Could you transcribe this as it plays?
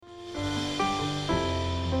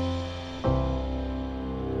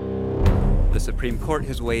Supreme Court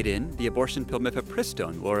has weighed in. The abortion pill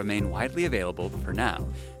mifepristone will remain widely available for now,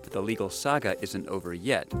 but the legal saga isn't over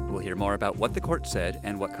yet. We'll hear more about what the court said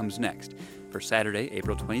and what comes next. For Saturday,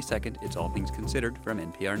 April 22nd, it's All Things Considered from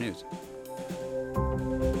NPR News.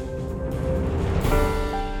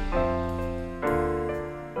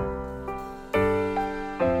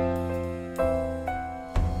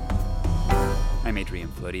 I'm Adrian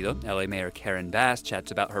Florido. LA Mayor Karen Bass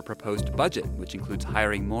chats about her proposed budget, which includes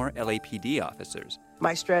hiring more LAPD officers.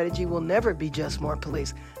 My strategy will never be just more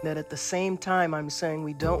police. That at the same time, I'm saying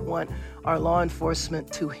we don't want our law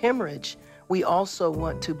enforcement to hemorrhage. We also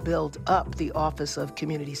want to build up the Office of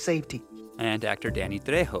Community Safety. And actor Danny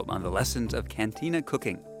Trejo on the lessons of cantina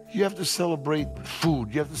cooking. You have to celebrate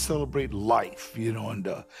food. You have to celebrate life,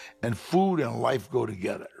 and food and life go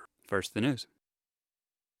together. First, the news.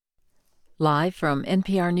 Live from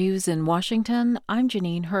NPR News in Washington, I'm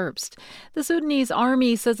Janine Herbst. The Sudanese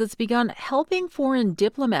army says it's begun helping foreign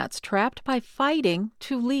diplomats trapped by fighting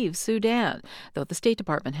to leave Sudan, though the State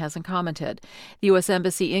Department hasn't commented. The U.S.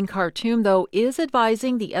 Embassy in Khartoum, though, is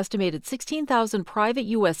advising the estimated 16,000 private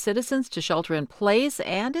U.S. citizens to shelter in place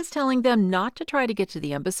and is telling them not to try to get to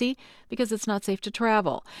the embassy because it's not safe to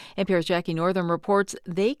travel. NPR's Jackie Northam reports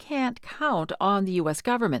they can't count on the U.S.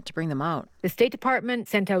 government to bring them out. The State Department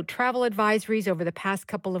sent out travel advisories over the past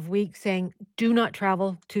couple of weeks saying do not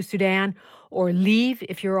travel to Sudan or leave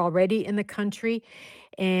if you're already in the country.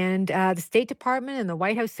 And the State Department and the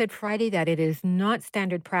White House said Friday that it is not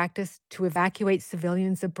standard practice to evacuate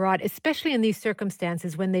civilians abroad, especially in these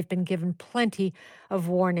circumstances when they've been given plenty of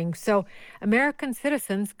warning. So American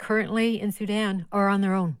citizens currently in Sudan are on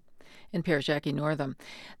their own. NPR's Jackie Northam.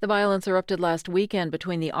 The violence erupted last weekend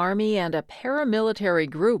between the army and a paramilitary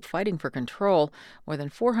group fighting for control. More than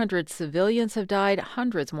 400 civilians have died.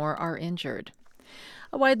 Hundreds more are injured.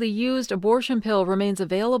 A widely used abortion pill remains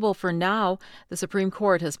available for now. The Supreme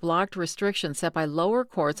Court has blocked restrictions set by lower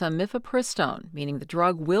courts on mifepristone, meaning the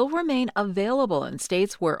drug will remain available in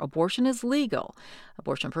states where abortion is legal.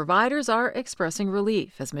 Abortion providers are expressing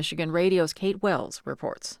relief, as Michigan Radio's Kate Wells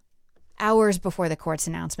reports. Hours before the court's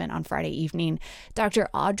announcement on Friday evening, Dr.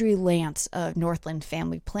 Audrey Lance of Northland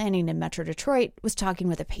Family Planning in Metro Detroit was talking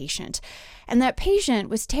with a patient. And that patient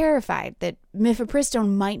was terrified that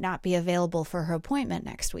mifepristone might not be available for her appointment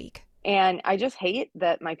next week. And I just hate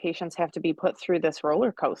that my patients have to be put through this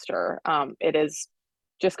roller coaster. It is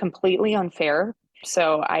just completely unfair.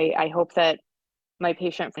 So I hope that my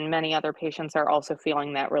patient and many other patients are also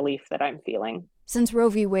feeling that relief that I'm feeling. Since Roe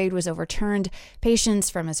v. Wade was overturned, patients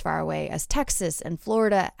from as far away as Texas and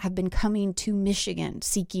Florida have been coming to Michigan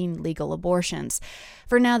seeking legal abortions.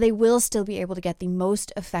 For now, they will still be able to get the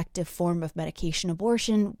most effective form of medication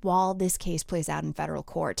abortion while this case plays out in federal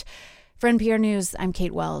court. For NPR News, I'm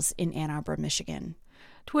Kate Wells in Ann Arbor, Michigan.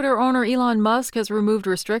 Twitter owner Elon Musk has removed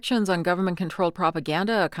restrictions on government-controlled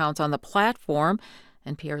propaganda accounts on the platform.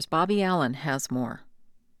 NPR's Bobby Allen has more.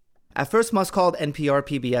 At first, Musk called NPR,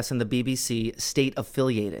 PBS, and the BBC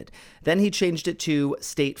state-affiliated. Then he changed it to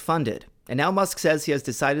state-funded. And now Musk says he has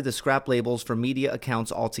decided to scrap labels for media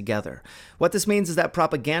accounts altogether. What this means is that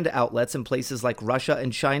propaganda outlets in places like Russia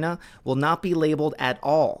and China will not be labeled at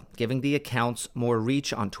all, giving the accounts more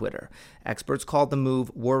reach on Twitter. Experts called the move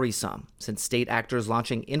worrisome, since state actors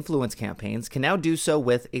launching influence campaigns can now do so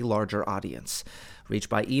with a larger audience. Reached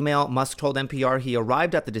by email, Musk told NPR he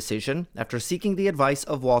arrived at the decision after seeking the advice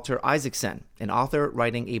of Walter Isaacson, an author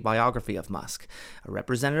writing a biography of Musk. A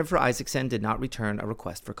representative for Isaacson did not return a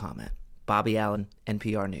request for comment. Bobby Allen,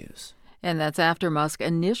 NPR News. And that's after Musk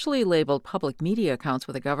initially labeled public media accounts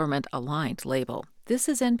with a government-aligned label. This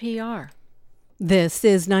is NPR. This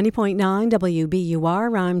is 90.9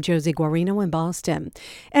 WBUR. I'm Josie Guarino in Boston.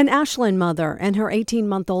 An Ashland mother and her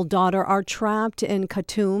 18-month-old daughter are trapped in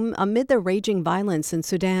Khartoum amid the raging violence in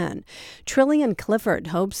Sudan. Trillian Clifford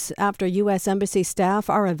hopes after U.S. Embassy staff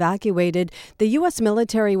are evacuated, the U.S.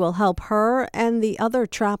 military will help her and the other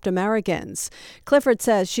trapped Americans. Clifford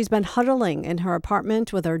says she's been huddling in her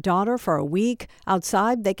apartment with her daughter for a week.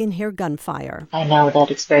 Outside, they can hear gunfire. I know that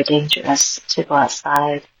it's very dangerous to go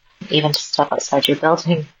outside. Even to step outside your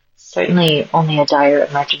building, certainly only a dire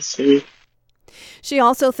emergency. She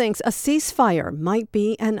also thinks a ceasefire might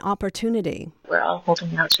be an opportunity. We're all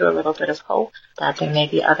holding out to a little bit of hope that there may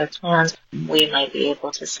be other plans. We might be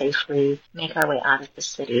able to safely make our way out of the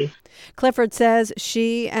city. Clifford says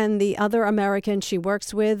she and the other Americans she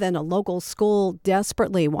works with in a local school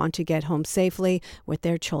desperately want to get home safely with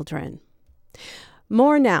their children.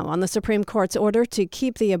 More now on the Supreme Court's order to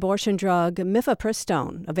keep the abortion drug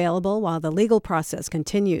mifepristone available while the legal process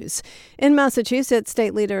continues. In Massachusetts,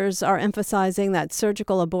 state leaders are emphasizing that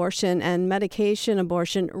surgical abortion and medication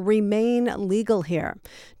abortion remain legal here.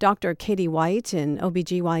 Dr. Katie White, an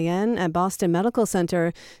OBGYN at Boston Medical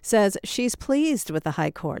Center, says she's pleased with the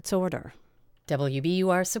High Court's order.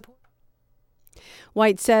 WBUR support.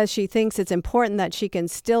 White says she thinks it's important that she can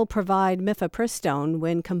still provide mifepristone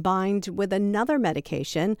when combined with another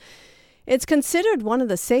medication. It's considered one of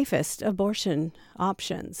the safest abortion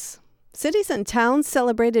options. Cities and towns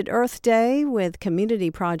celebrated Earth Day with community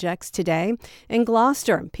projects today. In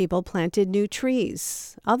Gloucester, people planted new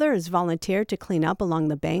trees. Others volunteered to clean up along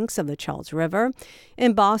the banks of the Charles River.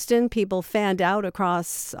 In Boston, people fanned out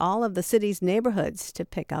across all of the city's neighborhoods to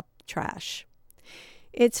pick up trash.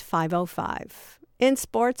 It's 5:05. In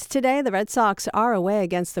sports today, the Red Sox are away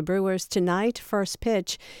against the Brewers tonight. First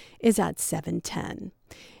pitch is at 7:10.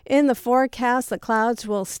 In the forecast, the clouds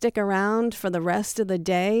will stick around for the rest of the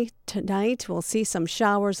day. Tonight, we'll see some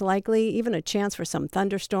showers likely, even a chance for some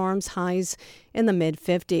thunderstorms, highs in the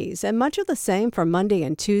mid-50s. And much of the same for Monday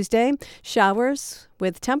and Tuesday, showers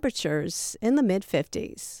with temperatures in the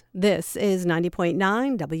mid-50s. This is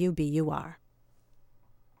 90.9 WBUR.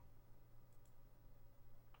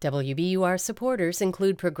 WBUR supporters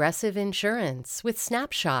include Progressive Insurance with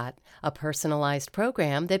Snapshot, a personalized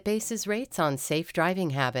program that bases rates on safe driving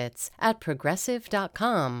habits at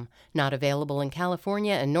progressive.com. Not available in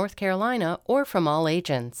California and North Carolina or from all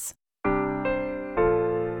agents.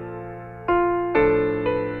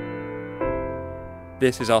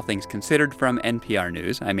 This is All Things Considered from NPR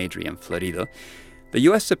News. I'm Adrian Florido. The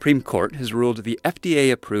U.S. Supreme Court has ruled the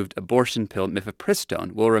FDA-approved abortion pill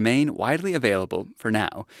mifepristone will remain widely available for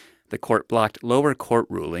now. The court blocked lower court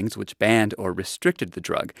rulings which banned or restricted the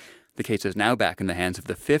drug. The case is now back in the hands of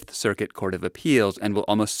the Fifth Circuit Court of Appeals and will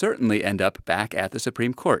almost certainly end up back at the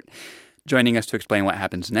Supreme Court. Joining us to explain what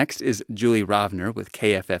happens next is Julie Rovner with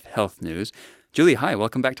KFF Health News. Julie, hi.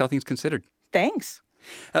 Welcome back to All Things Considered. Thanks.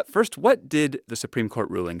 First, what did the Supreme Court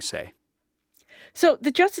ruling say? So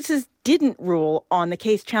the justices didn't rule on the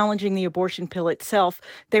case challenging the abortion pill itself.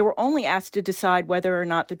 They were only asked to decide whether or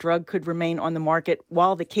not the drug could remain on the market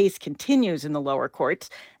while the case continues in the lower courts.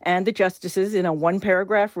 And the justices, in a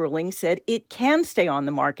one-paragraph ruling, said it can stay on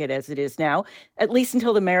the market as it is now, at least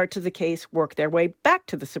until the merits of the case work their way back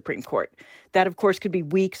to the Supreme Court. That, of course, could be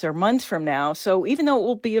weeks or months from now. So even though it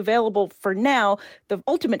will be available for now, the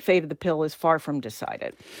ultimate fate of the pill is far from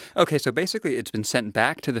decided. Okay, so basically it's been sent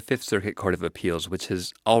back to the Fifth Circuit Court of Appeals, which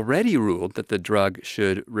has already ruled that the drug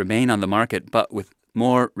should remain on the market, but with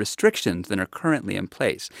more restrictions than are currently in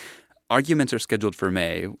place. Arguments are scheduled for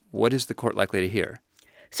May. What is the court likely to hear?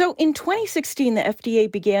 So in 2016, the FDA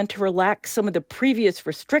began to relax some of the previous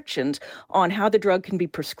restrictions on how the drug can be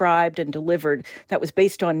prescribed and delivered. That was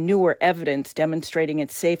based on newer evidence demonstrating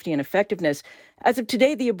its safety and effectiveness. As of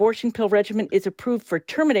today, the abortion pill regimen is approved for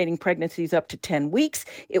terminating pregnancies up to 10 weeks.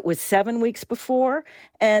 It was 7 weeks before,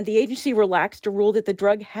 and the agency relaxed a rule that the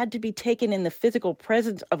drug had to be taken in the physical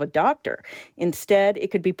presence of a doctor. Instead,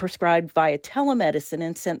 it could be prescribed via telemedicine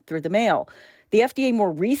and sent through the mail. The FDA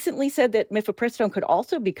more recently said that mifepristone could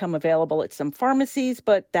also become available at some pharmacies,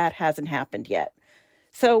 but that hasn't happened yet.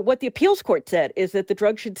 So what the appeals court said is that the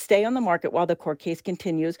drug should stay on the market while the court case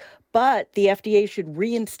continues, but the FDA should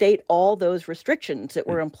reinstate all those restrictions that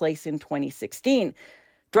were in place in 2016.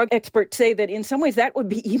 Drug experts say that in some ways that would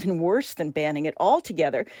be even worse than banning it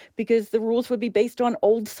altogether because the rules would be based on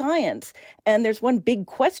old science. And there's one big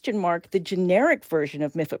question mark. The generic version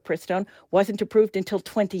of mifepristone wasn't approved until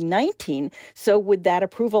 2019. So would that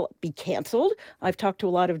approval be canceled? I've talked to a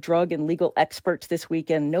lot of drug and legal experts this week,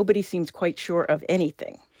 and nobody seems quite sure of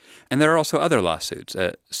anything. And there are also other lawsuits.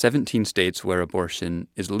 17 states where abortion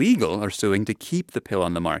is legal are suing to keep the pill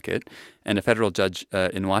on the market. And a federal judge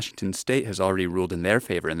in Washington state has already ruled in their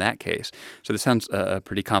favor in that case. So this sounds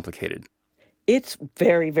pretty complicated. It's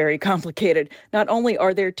very, very complicated. Not only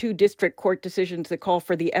are there 2 district court decisions that call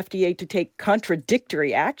for the FDA to take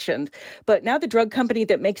contradictory actions, but now the drug company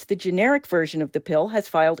that makes the generic version of the pill has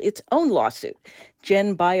filed its own lawsuit.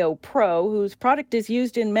 GenBio Pro, whose product is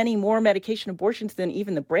used in many more medication abortions than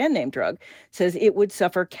even the brand name drug, says it would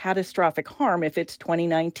suffer catastrophic harm if its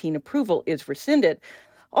 2019 approval is rescinded.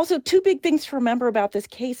 Also, 2 big things to remember about this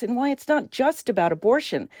case and why it's not just about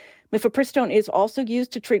abortion. Mifepristone is also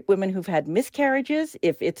used to treat women who've had miscarriages.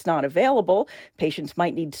 If it's not available, patients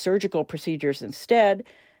might need surgical procedures instead.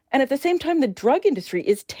 And at the same time, the drug industry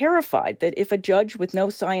is terrified that if a judge with no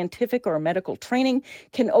scientific or medical training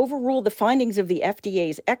can overrule the findings of the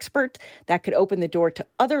FDA's expert, that could open the door to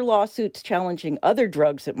other lawsuits challenging other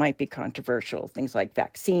drugs that might be controversial, things like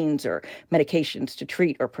vaccines or medications to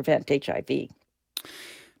treat or prevent HIV.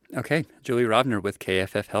 Okay, Julie Rovner with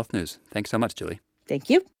KFF Health News. Thanks so much, Julie. Thank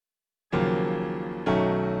you.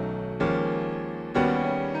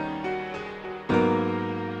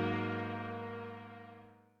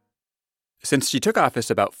 Since she took office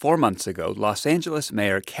about 4 months ago, Los Angeles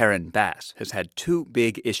Mayor Karen Bass has had two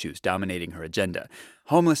big issues dominating her agenda: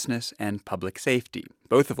 homelessness and public safety,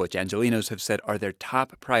 both of which Angelenos have said are their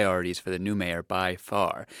top priorities for the new mayor by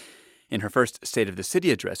far. In her first State of the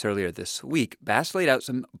City address earlier this week, Bass laid out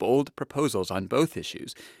some bold proposals on both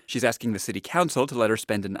issues. She's asking the city council to let her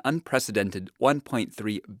spend an unprecedented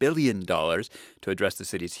 $1.3 billion to address the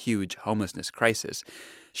city's huge homelessness crisis.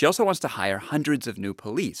 She also wants to hire hundreds of new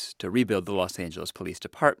police to rebuild the Los Angeles Police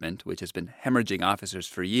Department, which has been hemorrhaging officers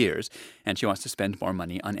for years, and she wants to spend more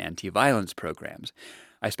money on anti-violence programs.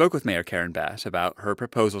 I spoke with Mayor Karen Bass about her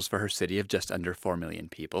proposals for her city of just under 4 million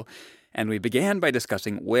people, and we began by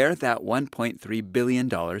discussing where that $1.3 billion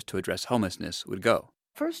to address homelessness would go.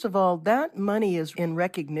 First of all, that money is in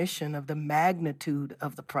recognition of the magnitude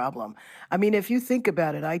of the problem. I mean, if you think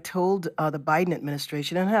about it, I told the Biden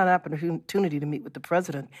administration, and had an opportunity to meet with the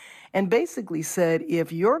president, and basically said,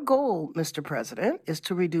 if your goal, Mr. President, is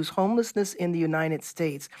to reduce homelessness in the United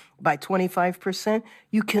States by 25%,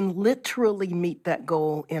 you can literally meet that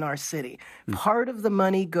goal in our city. Part of the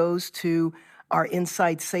money goes to our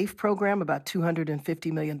Inside Safe program, about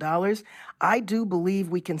 $250 million. I do believe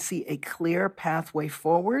we can see a clear pathway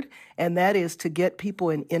forward, and that is to get people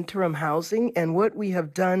in interim housing. And what we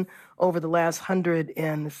have done over the last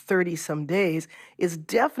 130 some days is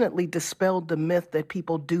definitely dispelled the myth that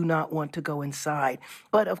people do not want to go inside.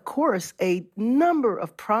 But of course, a number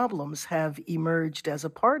of problems have emerged as a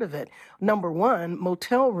part of it. Number one,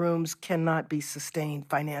 motel rooms cannot be sustained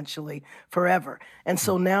financially forever. And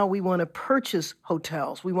so now we want to purchase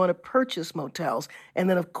hotels, we want to purchase motels, and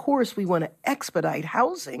then of course we want to expedite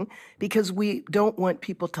housing because we don't want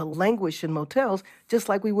people to languish in motels, just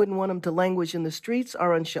like we wouldn't want them to languish in the streets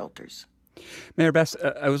or on shelters. Mayor Bass,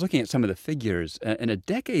 I was looking at some of the figures, and a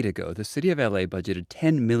decade ago, the city of LA budgeted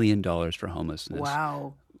 $10 million for homelessness.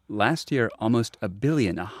 Wow. Last year, almost $1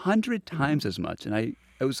 billion, 100 times as much. And I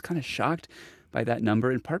was kind of shocked by that number,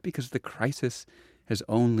 in part because the crisis has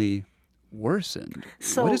only worsened.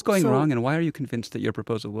 What is going wrong, and why are you convinced that your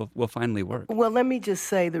proposal will finally work? Well, let me just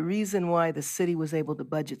say the reason why the city was able to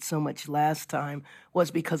budget so much last time was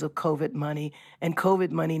because of COVID money, and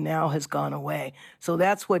COVID money now has gone away. So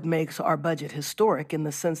that's what makes our budget historic in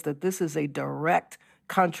the sense that this is a direct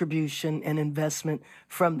contribution and investment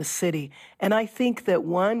from the city. And I think that,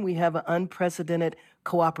 one, we have an unprecedented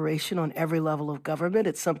cooperation on every level of government.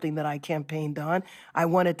 It's something that I campaigned on. I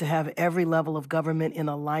wanted to have every level of government in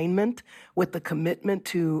alignment with the commitment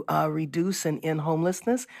to reduce and end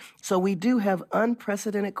homelessness. So we do have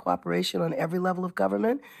unprecedented cooperation on every level of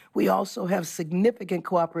government. We also have significant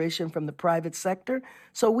cooperation from the private sector.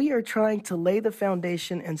 So we are trying to lay the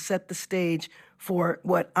foundation and set the stage for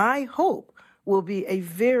what I hope will be a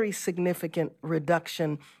very significant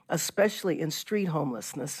reduction, especially in street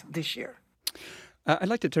homelessness this year. I'd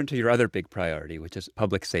like to turn to your other big priority, which is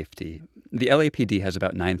public safety. The LAPD has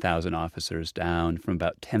about 9,000 officers, down from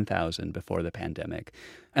about 10,000 before the pandemic.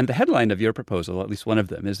 And the headline of your proposal, at least one of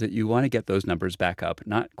them, is that you want to get those numbers back up,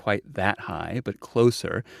 not quite that high, but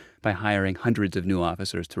closer, by hiring hundreds of new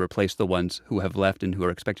officers to replace the ones who have left and who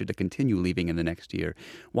are expected to continue leaving in the next year.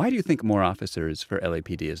 Why do you think more officers for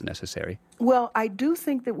LAPD is necessary? Well, I do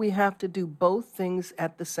think that we have to do both things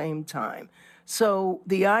at the same time. So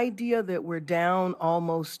the idea that we're down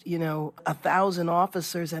almost, 1,000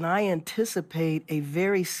 officers, and I anticipate a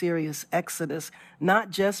very serious exodus,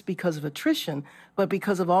 not just because of attrition, but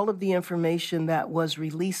because of all of the information that was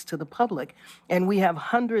released to the public. And we have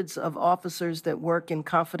hundreds of officers that work in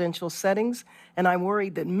confidential settings, and I'm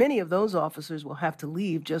worried that many of those officers will have to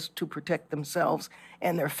leave just to protect themselves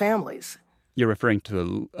and their families. You're referring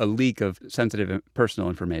to a leak of sensitive personal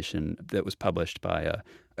information that was published by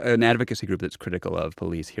an advocacy group that's critical of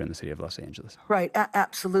police here in the city of Los Angeles. Right,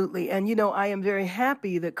 absolutely. And, I am very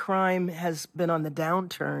happy that crime has been on the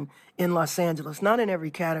downturn in Los Angeles, not in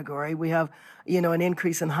every category. We have, an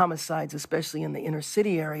increase in homicides, especially in the inner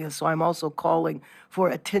city areas. So I'm also calling for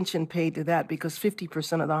attention paid to that because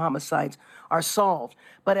 50% of the homicides are solved.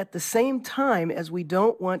 But at the same time, as we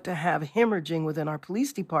don't want to have hemorrhaging within our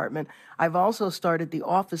police department, I've also started the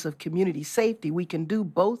Office of Community Safety. We can do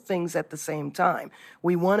both things at the same time.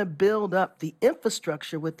 We want want to build up the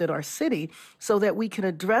infrastructure within our city so that we can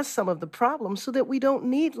address some of the problems so that we don't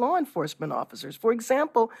need law enforcement officers. For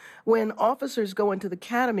example, when officers go into the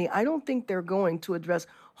academy, I don't think they're going to address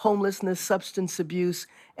homelessness, substance abuse,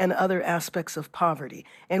 and other aspects of poverty.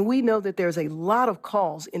 And we know that there's a lot of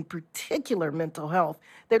calls, in particular mental health,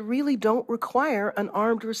 that really don't require an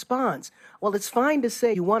armed response. Well, it's fine to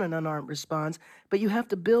say you want an unarmed response, but you have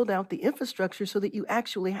to build out the infrastructure so that you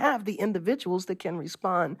actually have the individuals that can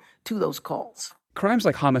respond to those calls. Crimes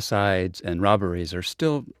like homicides and robberies are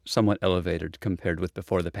still somewhat elevated compared with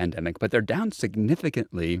before the pandemic, but they're down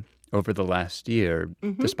significantly over the last year,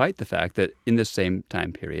 despite the fact that in this same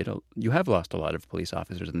time period, you have lost a lot of police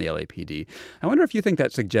officers in the LAPD. I wonder if you think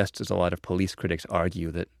that suggests, as a lot of police critics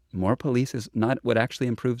argue, that more police is not what actually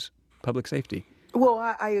improves public safety. Well,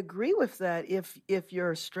 I agree with that if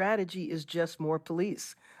your strategy is just more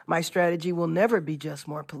police. My strategy will never be just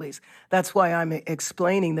more police. That's why I'm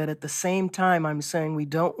explaining that at the same time I'm saying we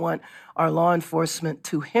don't want our law enforcement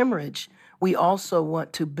to hemorrhage. We also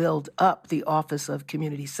want to build up the Office of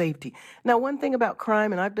Community Safety. Now, one thing about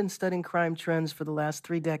crime, and I've been studying crime trends for the last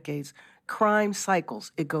 3 decades, crime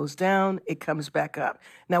cycles. It goes down, it comes back up.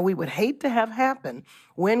 Now, we would hate to have happen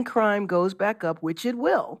when crime goes back up, which it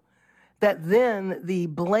will, that then the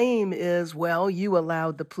blame is, well, you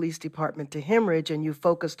allowed the police department to hemorrhage and you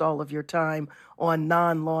focused all of your time on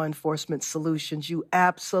non-law enforcement solutions. You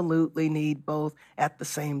absolutely need both at the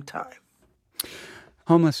same time.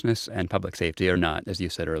 Homelessness and public safety are not, as you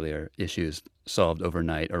said earlier, issues solved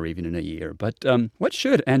overnight or even in a year. But what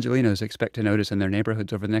should Angelenos expect to notice in their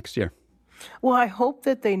neighborhoods over the next year? Well, I hope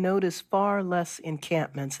that they notice far less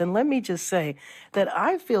encampments. And let me just say that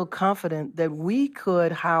I feel confident that we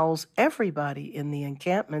could house everybody in the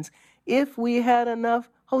encampments if we had enough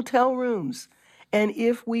hotel rooms. And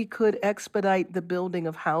if we could expedite the building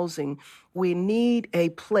of housing, we need a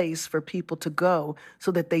place for people to go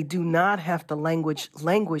so that they do not have to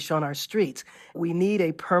languish on our streets. We need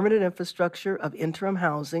a permanent infrastructure of interim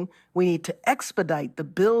housing. We need to expedite the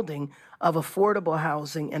building of affordable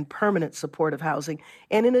housing and permanent supportive housing.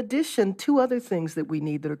 And in addition, 2 other things that we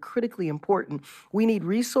need that are critically important. We need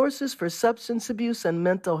resources for substance abuse and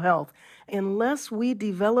mental health. Unless we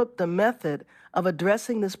develop the method of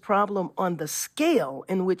addressing this problem on the scale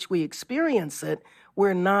in which we experience it,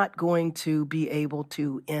 we're not going to be able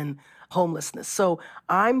to end homelessness. So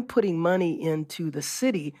I'm putting money into the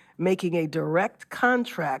city, making a direct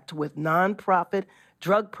contract with nonprofit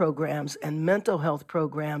drug programs and mental health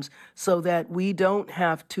programs so that we don't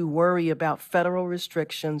have to worry about federal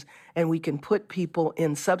restrictions and we can put people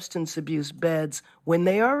in substance abuse beds when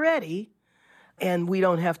they are ready. And we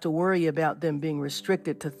don't have to worry about them being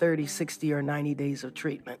restricted to 30, 60, or 90 days of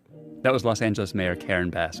treatment. That was Los Angeles Mayor Karen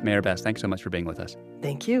Bass. Mayor Bass, thanks so much for being with us.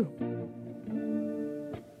 Thank you.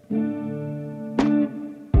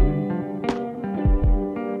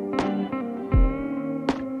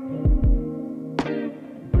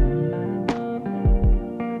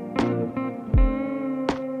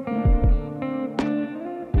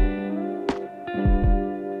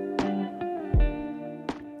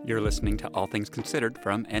 You're listening to All Things Considered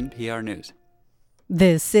from NPR News.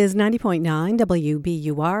 This is 90.9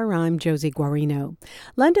 WBUR. I'm Josie Guarino.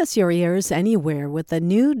 Lend us your ears anywhere with the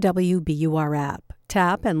new WBUR app.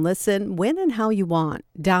 Tap and listen when and how you want.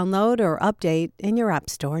 Download or update in your app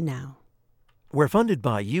store now. We're funded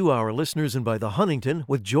by you, our listeners, and by the Huntington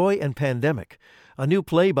with Joy and Pandemic, a new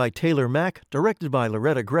play by Taylor Mack, directed by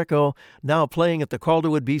Loretta Greco, now playing at the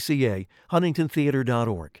Calderwood BCA,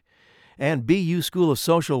 huntingtontheater.org. And BU School of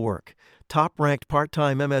Social Work, top-ranked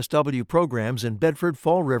part-time MSW programs in Bedford,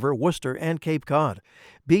 Fall River, Worcester, and Cape Cod.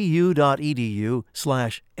 bu.edu/SSW.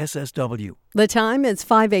 The time is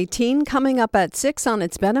 5:18, coming up at 6 on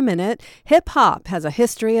It's Been a Minute. Hip-hop has a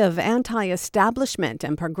history of anti-establishment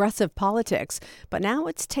and progressive politics, but now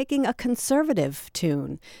it's taking a conservative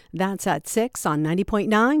tune. That's at 6 on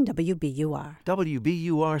 90.9 WBUR.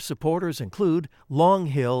 WBUR supporters include Long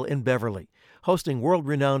Hill in Beverly, hosting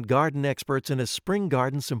world-renowned garden experts in a spring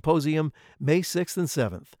garden symposium May 6th and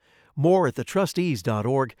 7th. More at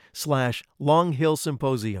thetrustees.org/Long Hill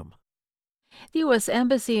Symposium. The U.S.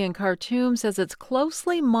 Embassy in Khartoum says it's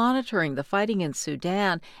closely monitoring the fighting in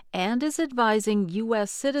Sudan and is advising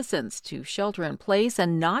U.S. citizens to shelter in place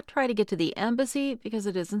and not try to get to the embassy because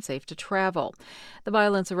it isn't safe to travel. The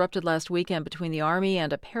violence erupted last weekend between the army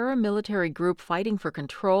and a paramilitary group fighting for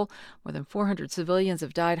control. More than 400 civilians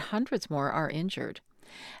have died. Hundreds more are injured.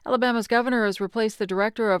 Alabama's governor has replaced the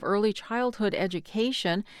director of early childhood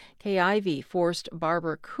education. Kay Ivey forced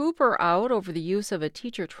Barbara Cooper out over the use of a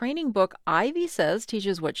teacher training book Ivey says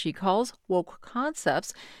teaches what she calls woke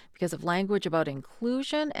concepts because of language about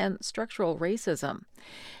inclusion and structural racism.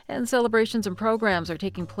 And celebrations and programs are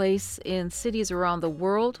taking place in cities around the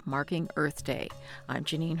world marking Earth Day. I'm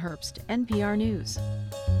Janine Herbst, NPR News.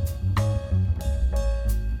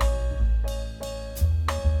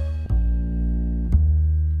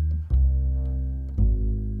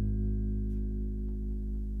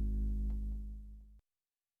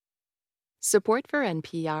 Support for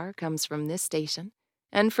NPR comes from this station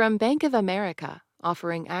and from Bank of America,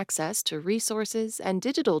 offering access to resources and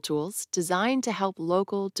digital tools designed to help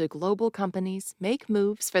local to global companies make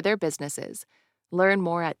moves for their businesses. Learn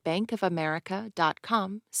more at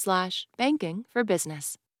bankofamerica.com/banking for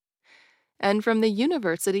business. And from the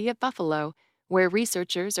University at Buffalo, where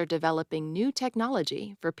researchers are developing new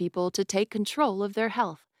technology for people to take control of their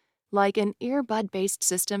health, like an earbud-based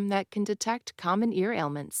system that can detect common ear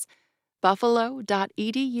ailments.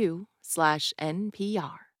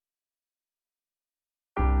 buffalo.edu/NPR.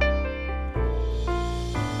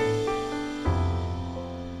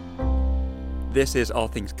 This is All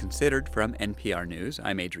Things Considered from NPR News.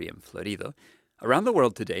 I'm Adrian Florido. Around the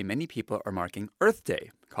world today, many people are marking Earth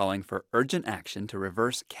Day, calling for urgent action to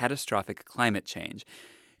reverse catastrophic climate change.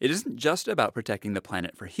 It isn't just about protecting the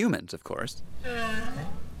planet for humans, of course.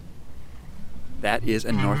 That is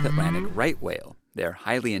a North Atlantic right whale. They're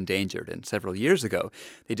highly endangered, and several years ago,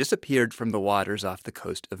 they disappeared from the waters off the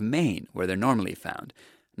coast of Maine, where they're normally found.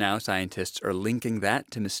 Now, scientists are linking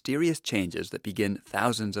that to mysterious changes that begin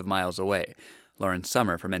thousands of miles away. Lauren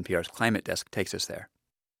Summer from NPR's Climate Desk takes us there.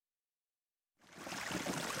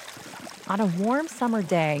 On a warm summer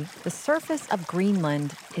day, the surface of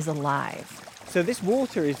Greenland is alive. So this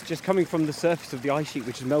water is just coming from the surface of the ice sheet,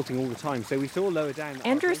 which is melting all the time. So we saw lower down.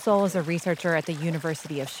 Andrew Soll is a researcher at the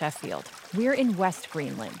University of Sheffield. We're in West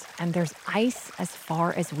Greenland, and there's ice as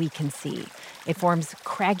far as we can see. It forms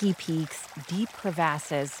craggy peaks, deep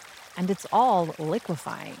crevasses, and it's all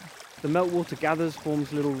liquefying. The meltwater gathers,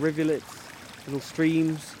 forms little rivulets, little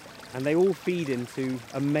streams, and they all feed into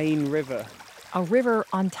a main river. A river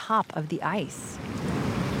on top of the ice.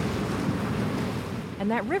 And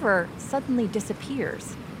that river suddenly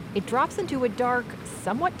disappears. It drops into a dark,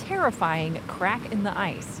 somewhat terrifying crack in the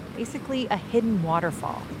ice, basically a hidden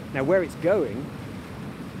waterfall. Now where it's going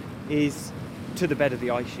is to the bed of the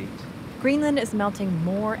ice sheet. Greenland is melting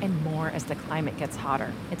more and more as the climate gets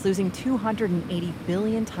hotter. It's losing 280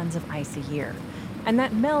 billion tons of ice a year. And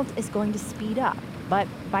that melt is going to speed up. But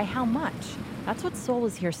by how much? That's what Soul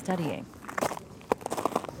is here studying.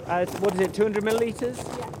 What is it, 200 milliliters?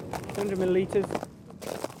 Yeah. 200 milliliters.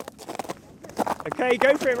 Okay,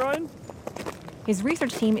 go for it, Ryan. His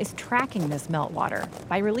research team is tracking this meltwater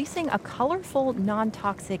by releasing a colorful,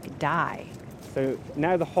 non-toxic dye. So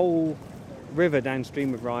now the whole river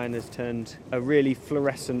downstream of Ryan has turned a really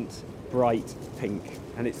fluorescent, bright pink.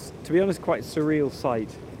 And it's, to be honest, quite a surreal sight,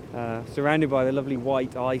 surrounded by the lovely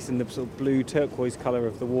white ice and the sort of blue turquoise color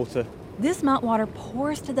of the water. This meltwater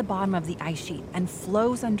pours to the bottom of the ice sheet and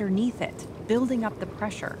flows underneath it, building up the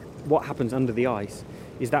pressure. What happens under the ice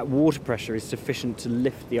is that water pressure is sufficient to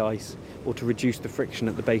lift the ice or to reduce the friction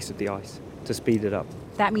at the base of the ice, to speed it up.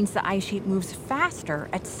 That means the ice sheet moves faster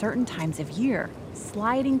at certain times of year,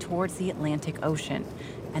 sliding towards the Atlantic Ocean.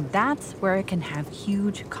 And that's where it can have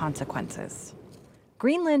huge consequences.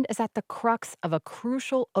 Greenland is at the crux of a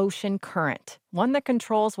crucial ocean current, one that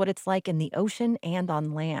controls what it's like in the ocean and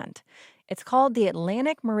on land. It's called the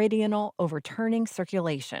Atlantic Meridional Overturning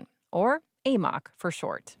Circulation, or AMOC for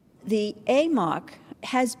short. The AMOC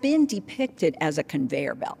has been depicted as a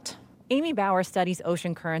conveyor belt. Amy Bauer studies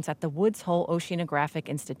ocean currents at the Woods Hole Oceanographic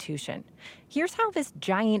Institution. Here's how this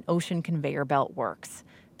giant ocean conveyor belt works.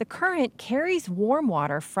 The current carries warm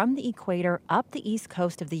water from the equator up the east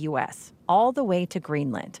coast of the U.S., all the way to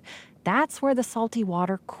Greenland. That's where the salty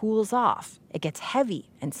water cools off. It gets heavy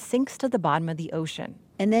and sinks to the bottom of the ocean.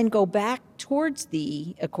 And then go back towards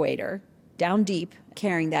the equator, down deep,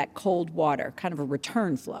 carrying that cold water, kind of a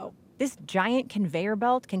return flow. This giant conveyor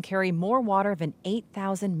belt can carry more water than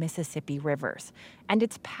 8,000 Mississippi rivers, and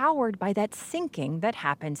it's powered by that sinking that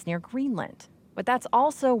happens near Greenland. But that's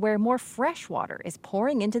also where more fresh water is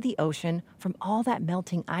pouring into the ocean from all that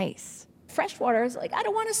melting ice. Fresh water is like, I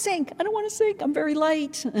don't want to sink. I don't want to sink. I'm very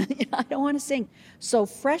light. I don't want to sink. So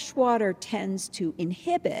fresh water tends to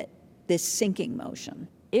inhibit this sinking motion.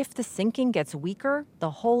 if the sinking gets weaker, the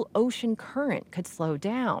whole ocean current could slow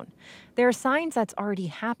down. There are signs that's already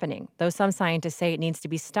happening, though some scientists say it needs to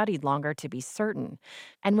be studied longer to be certain.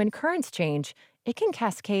 And when currents change, it can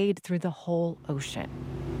cascade through the whole ocean.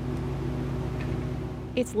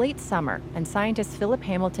 It's late summer, and scientist Philip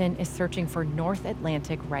Hamilton is searching for North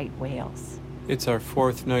Atlantic right whales. It's our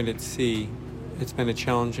fourth night at sea. It's been a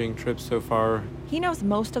challenging trip so far. He knows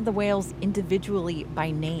most of the whales individually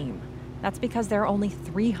by name. That's because there are only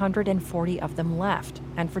 340 of them left.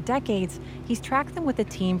 And for decades, he's tracked them with a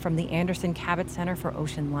team from the Anderson Cabot Center for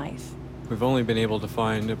Ocean Life. We've only been able to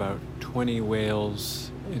find about 20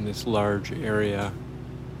 whales in this large area,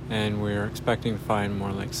 and we're expecting to find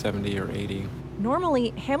more like 70 or 80.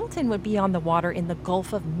 Normally, Hamilton would be on the water in the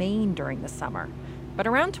Gulf of Maine during the summer. But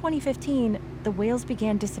around 2015, the whales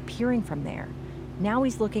began disappearing from there. Now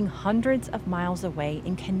he's looking hundreds of miles away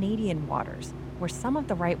in Canadian waters, where some of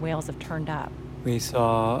the right whales have turned up. We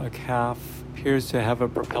saw a calf appears to have a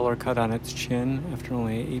propeller cut on its chin after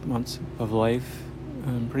only 8 months of life.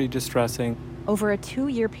 Pretty distressing. Over a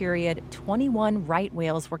 2-year period, 21 right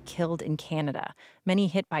whales were killed in Canada, many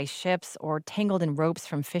hit by ships or tangled in ropes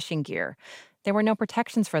from fishing gear. There were no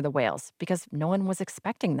protections for the whales because no one was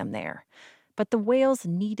expecting them there. But the whales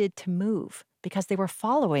needed to move because they were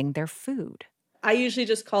following their food. I usually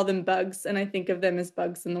just call them bugs, and I think of them as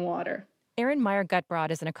bugs in the water. Erin Meyer-Gutbrod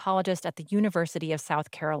is an ecologist at the University of South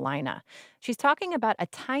Carolina. She's talking about a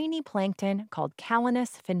tiny plankton called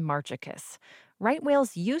Calanus finmarchicus. Right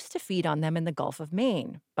whales used to feed on them in the Gulf of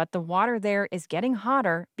Maine, but the water there is getting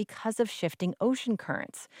hotter because of shifting ocean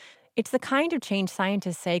currents. It's the kind of change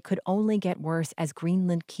scientists say could only get worse as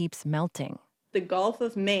Greenland keeps melting. The Gulf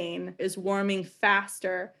of Maine is warming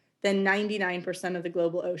faster than 99% of the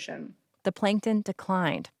global ocean. The plankton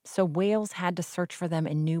declined, so whales had to search for them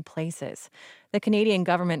in new places. The Canadian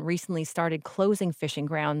government recently started closing fishing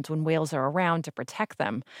grounds when whales are around to protect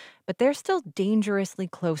them, but they're still dangerously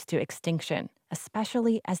close to extinction,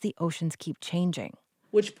 especially as the oceans keep changing.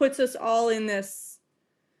 Which puts us all in this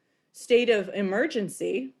state of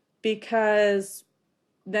emergency because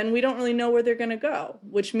then we don't really know where they're going to go,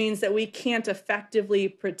 which means that we can't effectively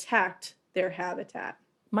protect their habitat.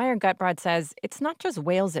 Meyer-Gutbrod says it's not just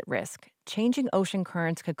whales at risk. Changing ocean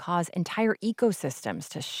currents could cause entire ecosystems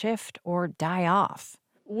to shift or die off.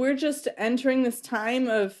 We're just entering this time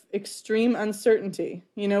of extreme uncertainty.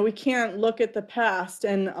 We can't look at the past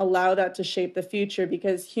and allow that to shape the future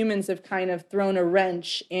because humans have kind of thrown a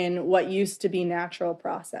wrench in what used to be natural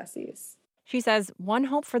processes. She says one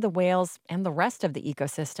hope for the whales and the rest of the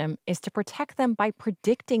ecosystem is to protect them by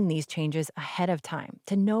predicting these changes ahead of time,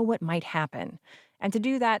 to know what might happen. And to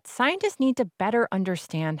do that, scientists need to better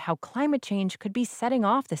understand how climate change could be setting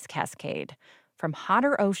off this cascade, from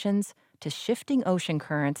hotter oceans to shifting ocean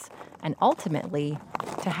currents, and ultimately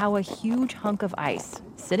to how a huge hunk of ice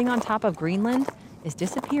sitting on top of Greenland is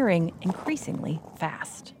disappearing increasingly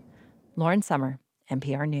fast. Lauren Sommer,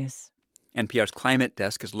 NPR News. NPR's Climate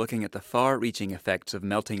Desk is looking at the far-reaching effects of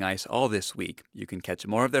melting ice all this week. You can catch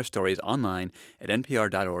more of their stories online at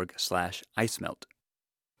npr.org/icemelt.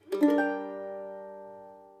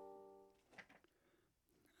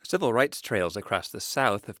 Civil rights trails across the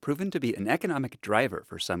South have proven to be an economic driver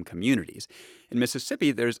for some communities. In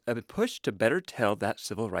Mississippi, there's a push to better tell that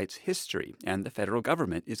civil rights history, and the federal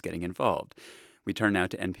government is getting involved. We turn now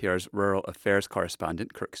to NPR's rural affairs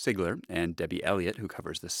correspondent, Kirk Sigler, and Debbie Elliott, who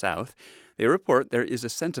covers the South. They report there is a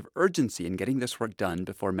sense of urgency in getting this work done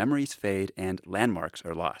before memories fade and landmarks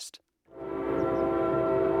are lost.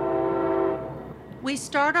 We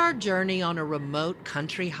start our journey on a remote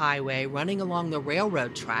country highway running along the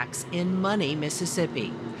railroad tracks in Money,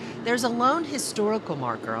 Mississippi. There's a lone historical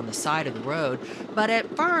marker on the side of the road, but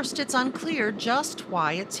at first it's unclear just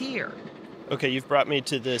why it's here. Okay, you've brought me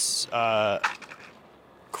to this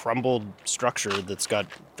crumbled structure that's got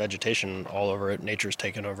vegetation all over it. Nature's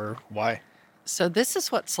taken over. Why? So this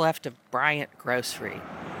is what's left of Bryant Grocery.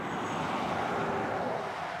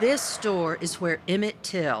 This store is where Emmett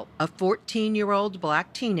Till, a 14-year-old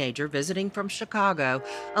black teenager visiting from Chicago,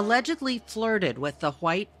 allegedly flirted with the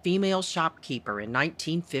white female shopkeeper in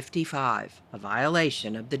 1955, a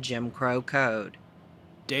violation of the Jim Crow Code.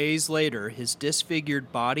 Days later, his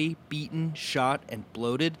disfigured body, beaten, shot, and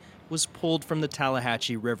bloated, was pulled from the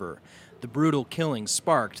Tallahatchie River. The brutal killing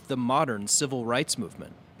sparked the modern civil rights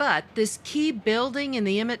movement. But this key building in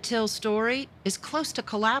the Emmett Till story is close to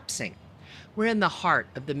collapsing. We're in the heart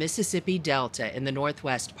of the Mississippi Delta in the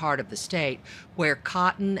northwest part of the state, where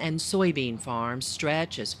cotton and soybean farms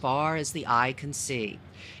stretch as far as the eye can see.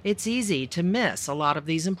 It's easy to miss a lot of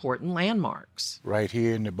these important landmarks. Right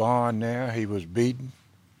here in the barn there, he was beaten.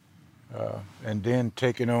 and then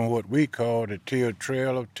taking on what we call the Till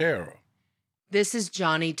Trail of Terror. This is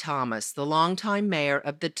Johnny Thomas, the longtime mayor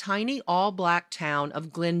of the tiny all-black town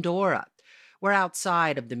of Glendora. We're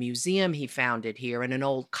outside of the museum he founded here in an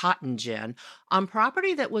old cotton gin on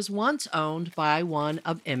property that was once owned by one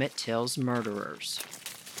of Emmett Till's murderers.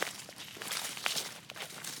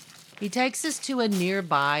 He takes us to a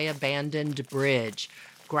nearby abandoned bridge,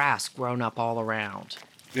 grass grown up all around.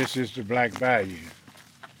 This is the Black Bayou.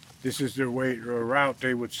 This is the route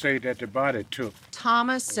they would say that the body took.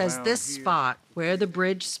 Thomas says this spot, where the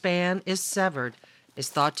bridge span is severed, is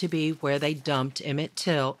thought to be where they dumped Emmett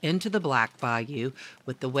Till into the Black Bayou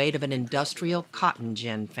with the weight of an industrial cotton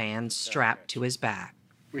gin fan strapped to his back.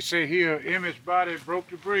 We say here, Emmett's body broke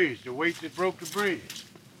the bridge, the weight that broke the bridge.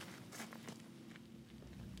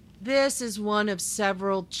 This is one of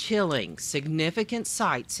several chilling, significant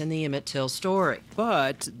sites in the Emmett Till story.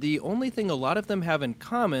 But the only thing a lot of them have in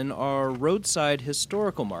common are roadside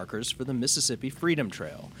historical markers for the Mississippi Freedom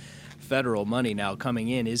Trail. Federal money now coming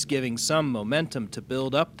in is giving some momentum to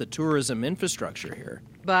build up the tourism infrastructure here.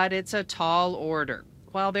 But it's a tall order.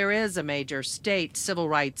 While there is a major state civil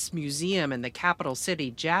rights museum in the capital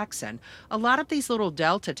city, Jackson, a lot of these little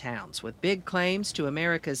delta towns with big claims to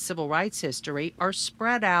America's civil rights history are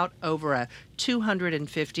spread out over a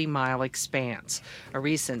 250-mile expanse. A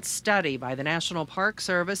recent study by the National Park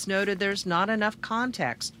Service noted there's not enough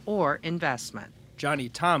context or investment. Johnny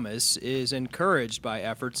Thomas is encouraged by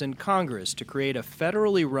efforts in Congress to create a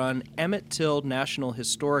federally run Emmett Till National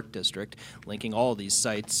Historic District, linking all these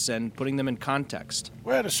sites and putting them in context.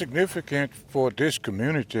 Well, the significance for this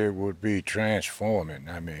community would be transforming.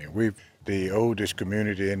 I mean, we're the oldest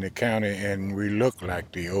community in the county, and we look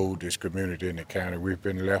like the oldest community in the county. We've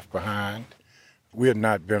been left behind. We're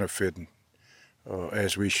not benefiting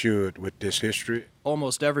as we should with this history.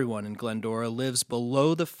 Almost everyone in Glendora lives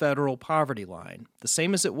below the federal poverty line, the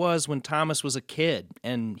same as it was when Thomas was a kid,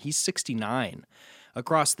 and he's 69.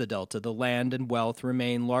 Across the Delta, the land and wealth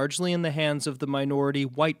remain largely in the hands of the minority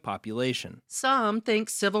white population. Some think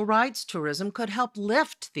civil rights tourism could help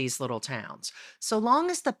lift these little towns, so long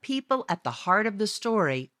as the people at the heart of the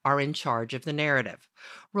story are in charge of the narrative.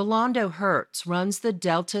 Rolando Hertz runs the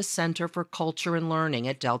Delta Center for Culture and Learning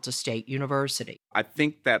at Delta State University. I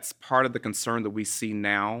think that's part of the concern that we see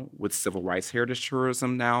now with civil rights heritage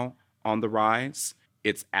tourism now on the rise.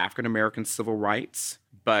 It's African American civil rights,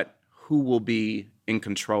 but who will be in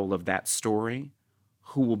control of that story?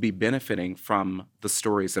 Who will be benefiting from the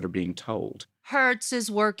stories that are being told? Hertz is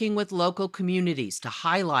working with local communities to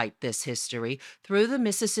highlight this history through the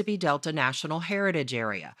Mississippi Delta National Heritage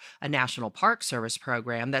Area, a National Park Service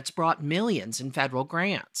program that's brought millions in federal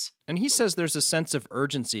grants. And he says there's a sense of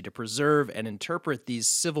urgency to preserve and interpret these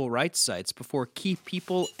civil rights sites before key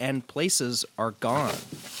people and places are gone.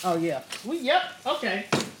 Oh, yeah. Okay.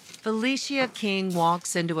 Felicia King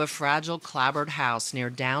walks into a fragile clapboard house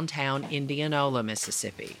near downtown Indianola,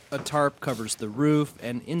 Mississippi. A tarp covers the roof,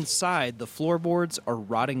 and inside, the floorboards are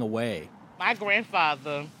rotting away. My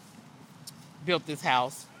grandfather built this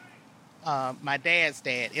house. My dad's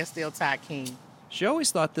dad, Estelle Ty King. She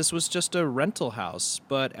always thought this was just a rental house,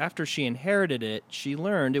 but after she inherited it, she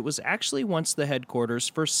learned it was actually once the headquarters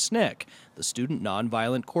for SNCC, the Student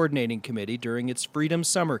Nonviolent Coordinating Committee, during its Freedom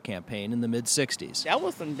Summer campaign in the mid-'60s. That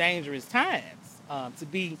was some dangerous times to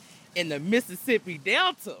be in the Mississippi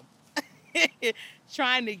Delta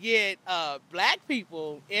trying to get black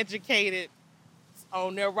people educated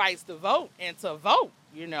on their rights to vote and to vote.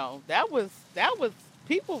 You know, that was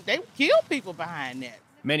people, they killed people behind that.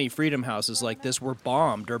 Many freedom houses like this were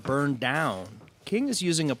bombed or burned down. King is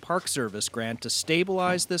using a Park Service grant to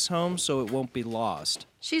stabilize this home so it won't be lost.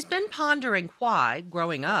 She's been pondering why,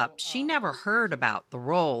 growing up, she never heard about the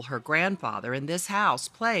role her grandfather in this house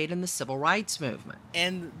played in the civil rights movement.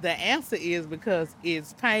 And the answer is because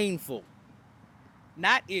it's painful.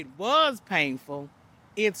 Not it was painful,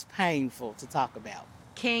 it's painful to talk about.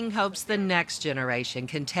 King hopes the next generation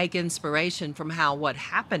can take inspiration from how what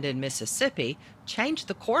happened in Mississippi changed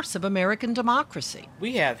the course of American democracy.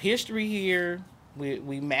 We have history here.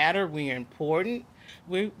 We matter. We're important.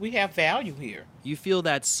 We have value here. You feel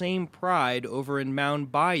that same pride over in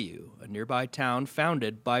Mound Bayou, a nearby town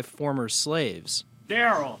founded by former slaves.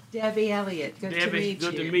 Daryl. Debbie Elliott, good to meet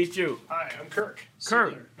you. Good to meet you. Hi, I'm Kirk.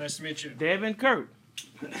 Kirk. Nice to meet you. Devin Kirk.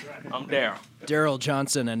 That's right. I'm Daryl. Daryl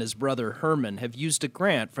Johnson and his brother Herman have used a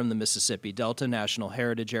grant from the Mississippi Delta National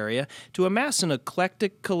Heritage Area to amass an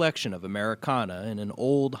eclectic collection of Americana in an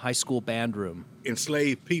old high school band room.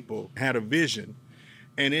 Enslaved people had a vision,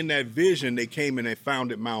 and in that vision, they came and they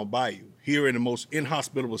founded Mound Bayou, here in the most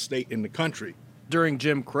inhospitable state in the country. During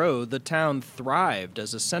Jim Crow, the town thrived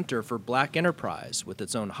as a center for black enterprise with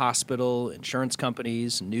its own hospital, insurance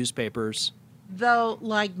companies, and newspapers. Though,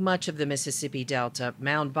 like much of the Mississippi Delta,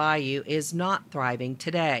 Mound Bayou is not thriving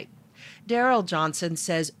today. Darrell Johnson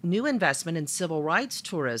says new investment in civil rights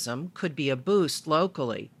tourism could be a boost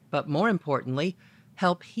locally, but more importantly,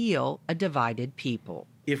 help heal a divided people.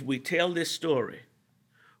 If we tell this story,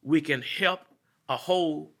 we can help a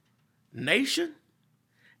whole nation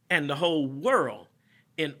and the whole world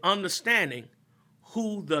in understanding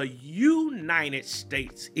who the United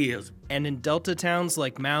States is. And in Delta towns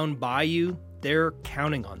like Mound Bayou, they're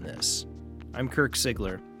counting on this. I'm Kirk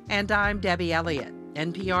Sigler. And I'm Debbie Elliott,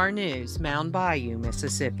 NPR News, Mound Bayou,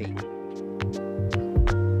 Mississippi.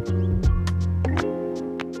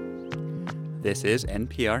 This is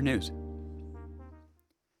NPR News.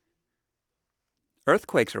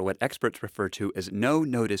 Earthquakes are what experts refer to as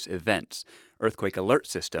no-notice events. Earthquake alert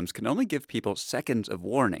systems can only give people seconds of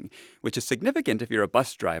warning, which is significant if you're a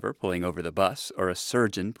bus driver pulling over the bus or a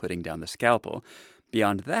surgeon putting down the scalpel.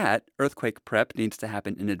 Beyond that, earthquake prep needs to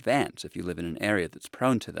happen in advance if you live in an area that's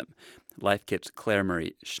prone to them. Life Kit's Claire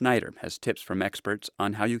Marie Schneider has tips from experts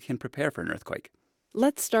on how you can prepare for an earthquake.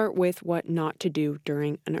 Let's start with what not to do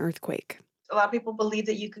during an earthquake. A lot of people believe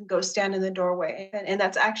that you can go stand in the doorway, and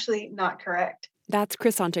that's actually not correct. That's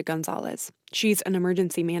Crisanta Gonzalez. She's an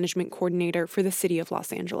emergency management coordinator for the city of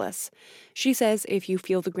Los Angeles. She says if you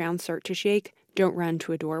feel the ground start to shake, don't run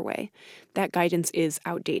to a doorway. That guidance is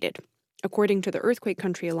outdated. According to the Earthquake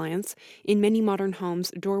Country Alliance, in many modern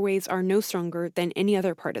homes, doorways are no stronger than any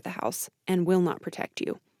other part of the house and will not protect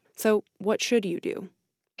you. So what should you do?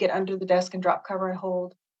 Get under the desk and drop, cover, and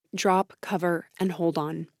hold. Drop, cover, and hold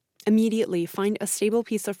on. Immediately find a stable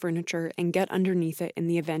piece of furniture and get underneath it in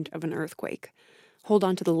the event of an earthquake. Hold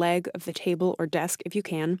onto the leg of the table or desk if you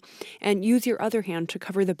can, and use your other hand to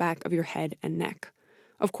cover the back of your head and neck.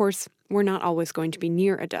 Of course, we're not always going to be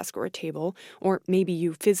near a desk or a table, or maybe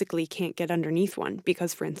you physically can't get underneath one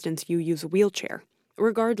because, for instance, you use a wheelchair.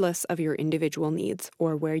 Regardless of your individual needs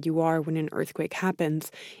or where you are when an earthquake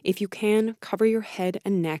happens, if you can, cover your head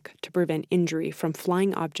and neck to prevent injury from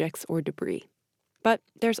flying objects or debris. But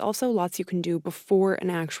there's also lots you can do before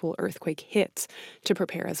an actual earthquake hits to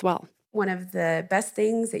prepare as well. One of the best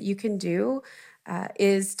things that you can do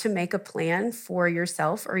is to make a plan for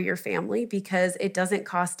yourself or your family because it doesn't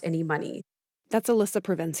cost any money. That's Alyssa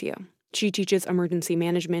Provencio. She teaches emergency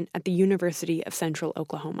management at the University of Central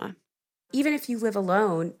Oklahoma. Even if you live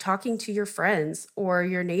alone, talking to your friends or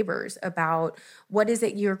your neighbors about what is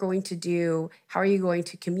it you're going to do, how are you going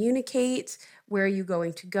to communicate, where are you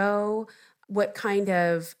going to go, what kind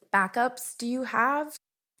of backups do you have?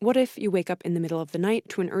 What if you wake up in the middle of the night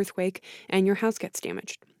to an earthquake and your house gets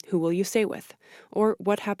damaged? Who will you stay with? Or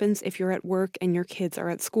what happens if you're at work and your kids are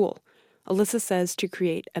at school? Alyssa says to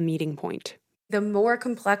create a meeting point. The more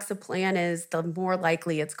complex a plan is, the more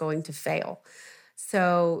likely it's going to fail.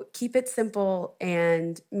 So keep it simple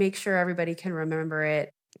and make sure everybody can remember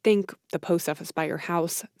it. Think the post office by your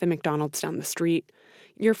house, the McDonald's down the street.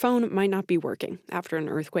 Your phone might not be working after an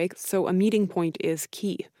earthquake, so a meeting point is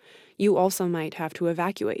key. You also might have to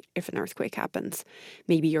evacuate if an earthquake happens.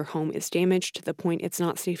 Maybe your home is damaged to the point it's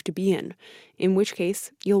not safe to be in which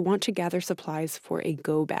case you'll want to gather supplies for a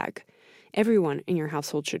go bag. Everyone in your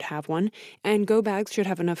household should have one, and go bags should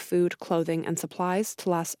have enough food, clothing, and supplies to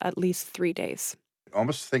last at least 3 days.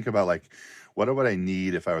 Almost think about what would I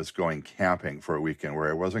need if I was going camping for a weekend where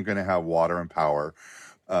I wasn't going to have water and power,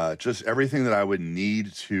 just everything that I would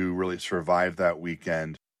need to really survive that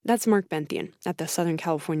weekend. That's Mark Benthian at the Southern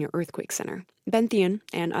California Earthquake Center. Benthian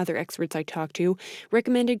and other experts I talked to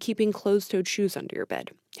recommended keeping closed-toed shoes under your bed,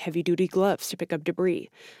 heavy-duty gloves to pick up debris,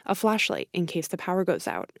 a flashlight in case the power goes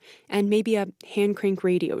out, and maybe a hand crank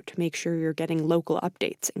radio to make sure you're getting local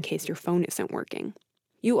updates in case your phone isn't working.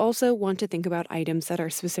 You also want to think about items that are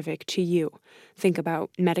specific to you. Think about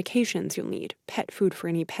medications you'll need, pet food for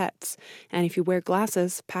any pets, and if you wear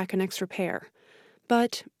glasses, pack an extra pair.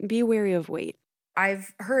 But be wary of weight.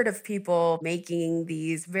 I've heard of people making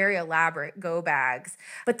these very elaborate go bags,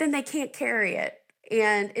 but then they can't carry it.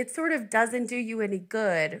 And it sort of doesn't do you any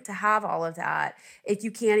good to have all of that if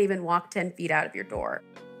you can't even walk 10 feet out of your door.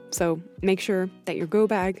 So make sure that your go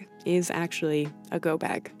bag is actually a go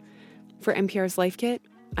bag. For NPR's Life Kit,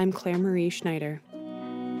 I'm Claire Marie Schneider.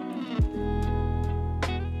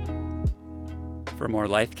 For more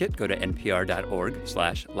Life Kit, go to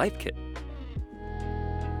npr.org/lifekit.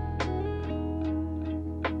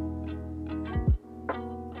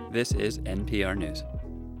 This is NPR News.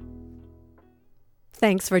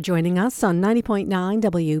 Thanks for joining us on 90.9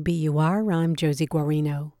 WBUR. I'm Josie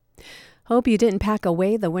Guarino. Hope you didn't pack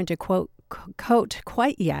away the winter coat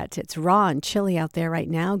quite yet. It's raw and chilly out there right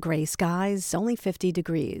now. Gray skies, only 50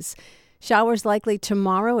 degrees. Showers likely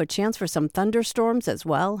tomorrow, a chance for some thunderstorms as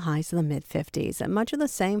well, highs in the mid-50s, and much of the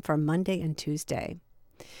same for Monday and Tuesday.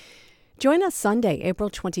 Join us Sunday,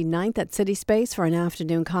 April 29th at City Space for an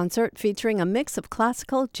afternoon concert featuring a mix of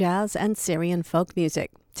classical, jazz, and Syrian folk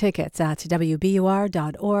music. Tickets at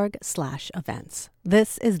wbur.org/events.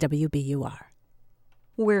 This is WBUR.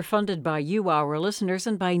 We're funded by you, our listeners,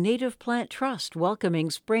 and by Native Plant Trust,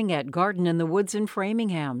 welcoming spring at Garden in the Woods in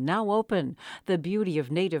Framingham, now open. The beauty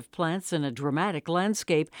of native plants in a dramatic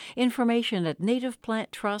landscape. Information at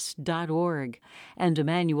nativeplanttrust.org. And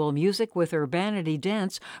Emmanuel Music with Urbanity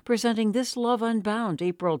Dance, presenting This Love Unbound,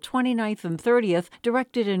 April 29th and 30th,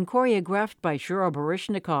 directed and choreographed by Shura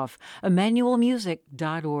Baryshnikov.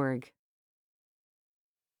 emmanuelmusic.org.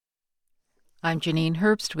 I'm Janine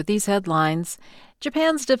Herbst with these headlines.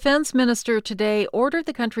 Japan's defense minister today ordered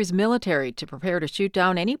the country's military to prepare to shoot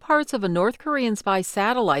down any parts of a North Korean spy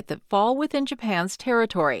satellite that fall within Japan's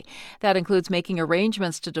territory. That includes making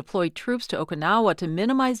arrangements to deploy troops to Okinawa to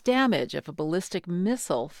minimize damage if a ballistic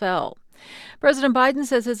missile fell. President Biden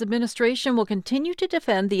says his administration will continue to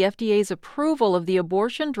defend the FDA's approval of the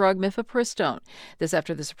abortion drug mifepristone. This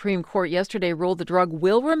after the Supreme Court yesterday ruled the drug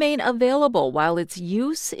will remain available while its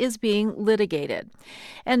use is being litigated.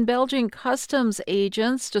 And Belgian customs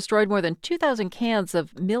agents destroyed more than 2,000 cans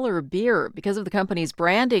of Miller beer because of the company's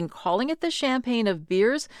branding, calling it the champagne of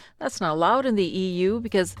beers. That's not allowed in the EU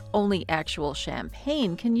because only actual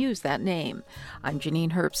champagne can use that name. I'm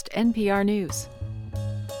Janine Herbst, NPR News.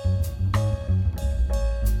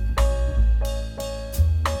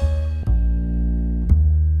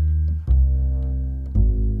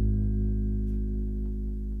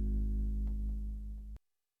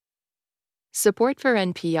 Support for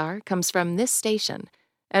NPR comes from this station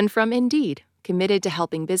and from Indeed, committed to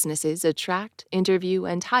helping businesses attract, interview,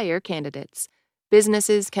 and hire candidates.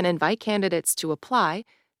 Businesses can invite candidates to apply,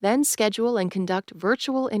 then schedule and conduct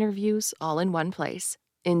virtual interviews all in one place.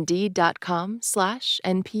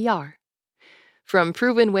 Indeed.com/NPR. From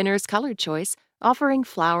Proven Winners Color Choice, offering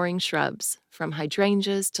flowering shrubs, from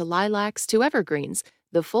hydrangeas to lilacs to evergreens,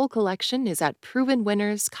 the full collection is at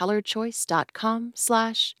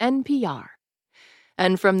provenwinnerscolorchoice.com/NPR.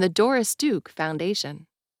 And from the Doris Duke Foundation.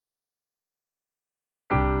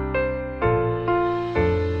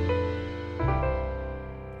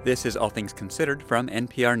 This is All Things Considered from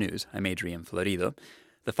NPR News. I'm Adrian Florido.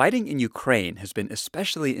 The fighting in Ukraine has been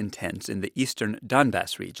especially intense in the eastern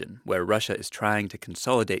Donbass region, where Russia is trying to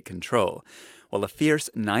consolidate control, while a fierce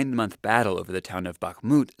 9-month battle over the town of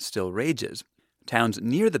Bakhmut still rages. Towns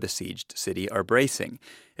near the besieged city are bracing.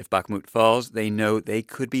 If Bakhmut falls, they know they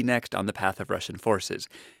could be next on the path of Russian forces.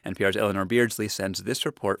 NPR's Eleanor Beardsley sends this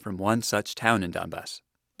report from one such town in Donbass.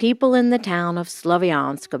 People in the town of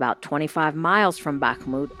Slavyansk, about 25 miles from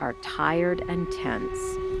Bakhmut, are tired and tense.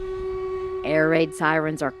 Air raid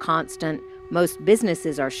sirens are constant, most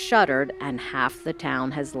businesses are shuttered, and half the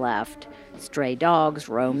town has left. Stray dogs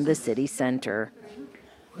roam the city center.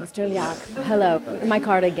 Mr. Lyakh, hello. My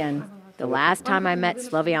card again. The last time I met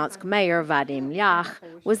Slavyansk Mayor Vadim Lyakh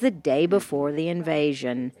was the day before the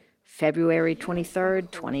invasion, February 23,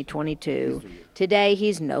 2022. Today,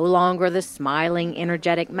 he's no longer the smiling,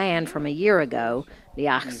 energetic man from a year ago.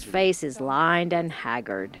 Lyakh's face is lined and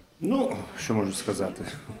haggard. Ну, що можу сказати?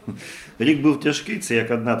 Рік був тяжкий, це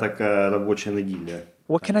як одна така робоча неділя.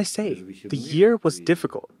 What can I say? The year was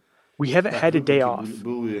difficult. We haven't had a day off.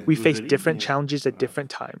 We faced different challenges at different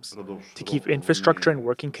times. To keep infrastructure in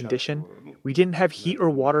working condition, we didn't have heat or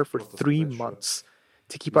water for 3 months.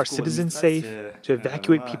 To keep our citizens safe, to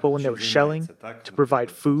evacuate people when there was shelling, to provide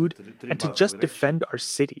food, and to just defend our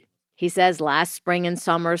city. He says last spring and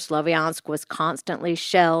summer, Slavyansk was constantly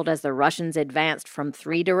shelled as the Russians advanced from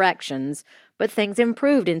 3 directions, but things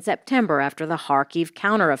improved in September after the Kharkiv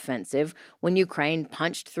counteroffensive, when Ukraine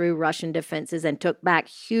punched through Russian defenses and took back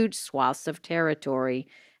huge swaths of territory.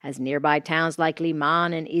 As nearby towns like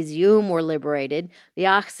Liman and Izium were liberated,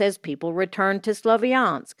 Lyakh says people returned to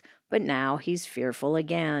Slavyansk, but now he's fearful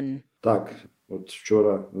again.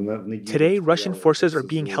 Today, Russian forces are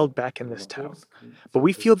being held back in this town, but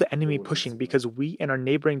we feel the enemy pushing because we and our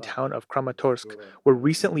neighboring town of Kramatorsk were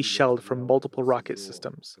recently shelled from multiple rocket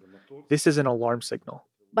systems. This is an alarm signal.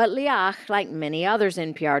 But Lyakh, like many others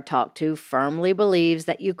NPR talked to, firmly believes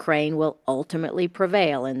that Ukraine will ultimately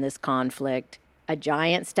prevail in this conflict. A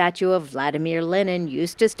giant statue of Vladimir Lenin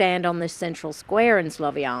used to stand on the central square in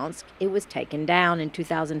Slavyansk. It was taken down in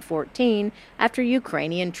 2014 after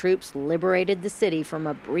Ukrainian troops liberated the city from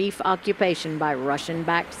a brief occupation by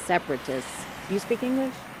Russian-backed separatists. You speak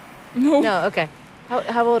English? No, okay.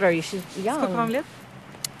 How old are you? She's young. Сколько вам лет?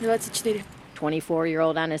 24.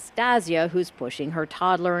 24-year-old Anastasia, who's pushing her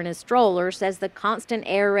toddler in a stroller, says the constant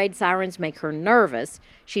air raid sirens make her nervous.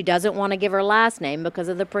 She doesn't want to give her last name because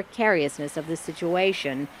of the precariousness of the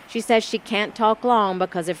situation. She says she can't talk long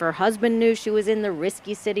because if her husband knew she was in the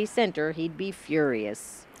risky city center, he'd be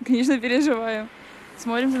furious. Конечно, переживаю.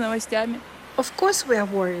 Смотрим за новостями. Of course we are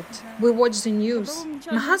worried. We watch the news.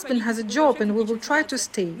 My husband has a job and we will try to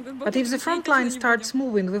stay. But if the front line starts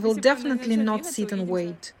moving, we will definitely not sit and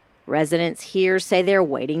wait. Residents here say they're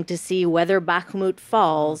waiting to see whether Bakhmut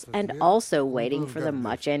falls and also waiting for the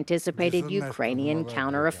much-anticipated Ukrainian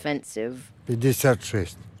counteroffensive.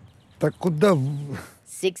 56. Так куда?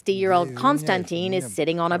 60-year-old Konstantin is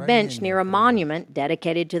sitting on a bench near a monument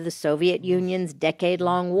dedicated to the Soviet Union's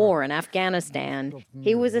decade-long war in Afghanistan.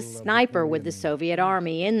 He was a sniper with the Soviet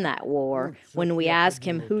army in that war. When we ask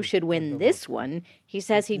him who should win this one, he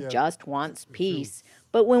says he just wants peace.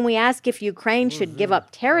 But when we ask if Ukraine should give up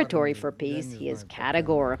territory for peace, he is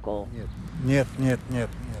categorical. Нет.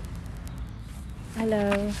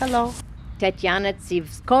 Hello. Tetyana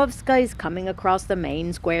Tsivskovska is coming across the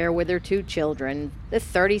main square with her two children. The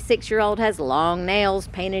 36-year-old has long nails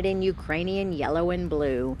painted in Ukrainian yellow and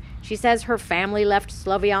blue. She says her family left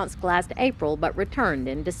Sloviansk last April but returned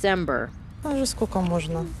in December. Сколько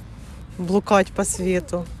можно блукать по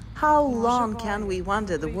свету? How long can we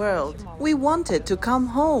wander the world? We wanted to come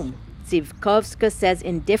home. Tsivkovska says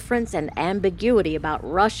indifference and ambiguity about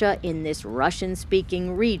Russia in this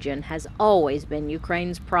Russian-speaking region has always been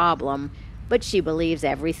Ukraine's problem, but she believes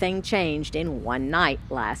everything changed in one night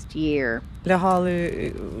last year.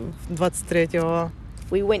 Лягали 23-го.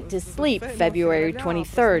 We went to sleep February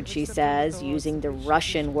 23rd, she says, using the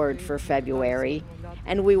Russian word for February,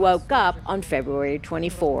 and we woke up on February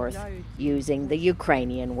 24th, using the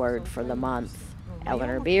Ukrainian word for the month.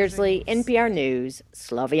 Eleanor Beardsley, NPR News,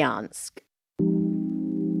 Sloviansk.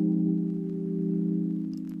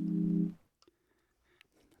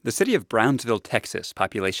 The city of Brownsville, Texas,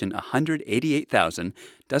 population 188,000,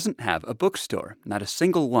 doesn't have a bookstore, not a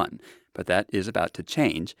single one. But that is about to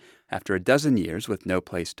change. After a dozen years with no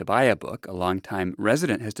place to buy a book, a longtime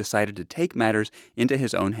resident has decided to take matters into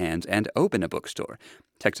his own hands and open a bookstore.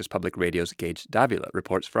 Texas Public Radio's Gage Davila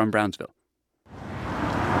reports from Brownsville.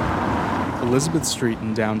 Elizabeth Street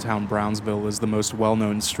in downtown Brownsville is the most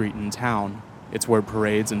well-known street in town. It's where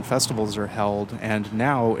parades and festivals are held, and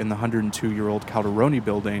now, in the 102-year-old Calderoni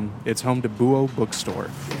building, it's home to Buo Bookstore.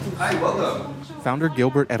 Hi, welcome. Founder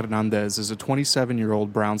Gilbert Hernandez is a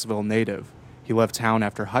 27-year-old Brownsville native. He left town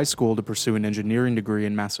after high school to pursue an engineering degree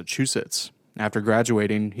in Massachusetts. After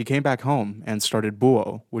graduating, he came back home and started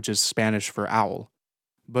Buo, which is Spanish for owl.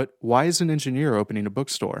 But why is an engineer opening a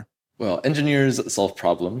bookstore? Well, engineers solve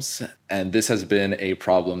problems, and this has been a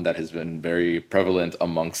problem that has been very prevalent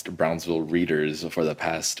amongst Brownsville readers for the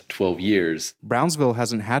past 12 years. Brownsville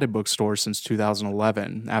hasn't had a bookstore since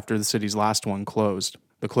 2011, after the city's last one closed.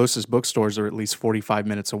 The closest bookstores are at least 45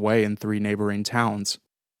 minutes away in 3 neighboring towns.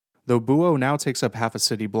 Though Buo now takes up half a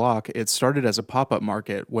city block, it started as a pop-up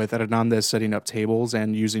market, with Hernandez setting up tables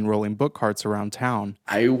and using rolling book carts around town.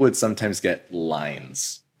 I would sometimes get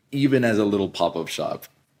lines, even as a little pop-up shop,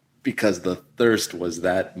 because the thirst was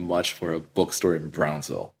that much for a bookstore in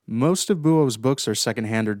Brownsville. Most of Buo's books are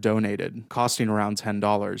secondhand or donated, costing around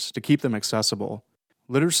 $10, to keep them accessible.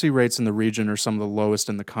 Literacy rates in the region are some of the lowest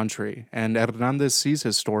in the country, and Hernandez sees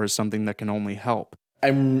his store as something that can only help.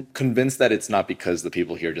 I'm convinced that it's not because the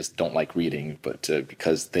people here just don't like reading, but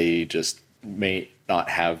because they just may not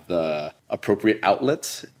have the appropriate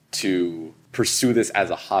outlets to pursue this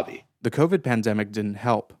as a hobby. The COVID pandemic didn't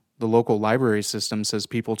help. The local library system says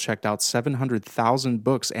people checked out 700,000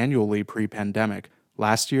 books annually pre-pandemic.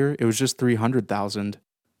 Last year, it was just 300,000.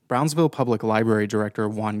 Brownsville Public Library Director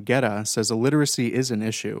Juan Guerra says illiteracy is an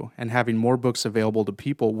issue, and having more books available to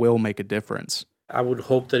people will make a difference. I would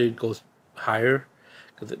hope that it goes higher,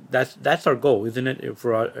 because that's our goal, isn't it?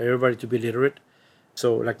 For everybody to be literate.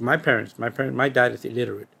 So, like my dad is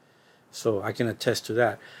illiterate, so I can attest to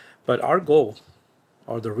that. But our goal,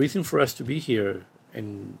 or the reason for us to be here,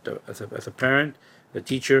 as a parent, a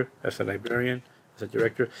teacher, as a librarian, as a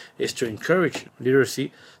director, is to encourage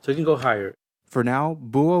literacy so it can go higher. For now,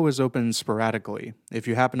 Buo is open sporadically. If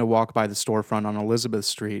you happen to walk by the storefront on Elizabeth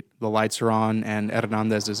Street, the lights are on and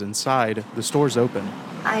Hernandez is inside, the store's open.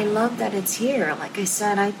 I love that it's here. Like I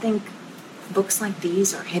said, I think books like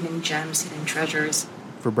these are hidden gems, hidden treasures.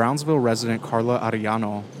 For Brownsville resident Carla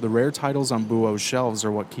Arellano, the rare titles on Buo's shelves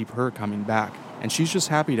are what keep her coming back. And she's just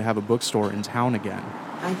happy to have a bookstore in town again.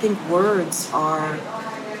 I think words are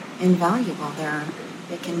invaluable.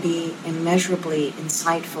 It can be immeasurably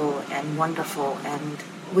insightful and wonderful, and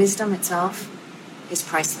wisdom itself is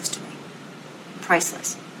priceless to me.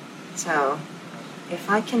 Priceless. So, if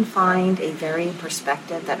I can find a varied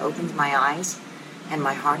perspective that opens my eyes and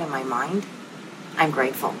my heart and my mind, I'm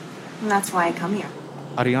grateful. And that's why I come here.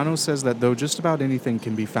 Ariano says that though just about anything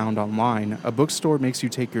can be found online, a bookstore makes you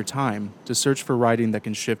take your time to search for writing that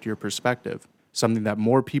can shift your perspective, something that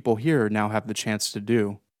more people here now have the chance to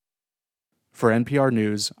do. For NPR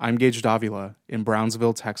News, I'm Gage Davila in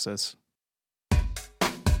Brownsville, Texas.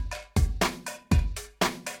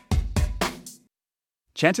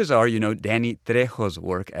 Chances are you know Danny Trejo's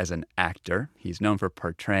work as an actor. He's known for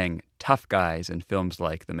portraying tough guys in films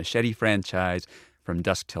like the Machete franchise, From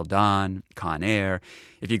Dusk Till Dawn, Con Air.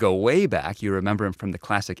 If you go way back, you remember him from the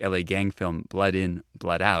classic LA gang film Blood In,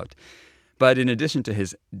 Blood Out. But in addition to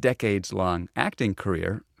his decades-long acting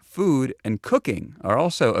career, food and cooking are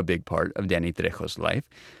also a big part of Danny Trejo's life.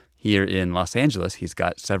 Here in Los Angeles, he's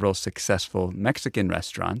got several successful Mexican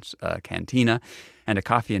restaurants, a cantina, and a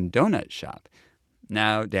coffee and donut shop.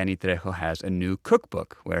 Now, Danny Trejo has a new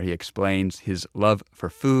cookbook where he explains his love for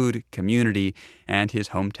food, community, and his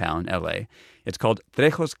hometown, LA. It's called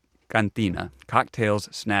Trejo's Cantina, Cocktails,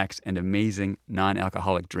 Snacks, and Amazing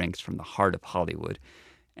Non-Alcoholic Drinks from the Heart of Hollywood.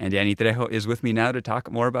 And Danny Trejo is with me now to talk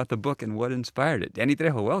more about the book and what inspired it. Danny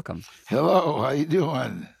Trejo, welcome. Hello, how you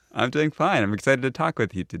doing? I'm doing fine. I'm excited to talk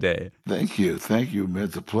with you today. Thank you, man.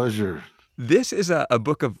 It's a pleasure. This is a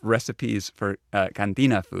book of recipes for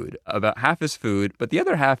cantina food. About half is food, but the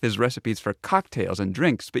other half is recipes for cocktails and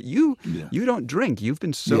drinks. But you don't drink. You've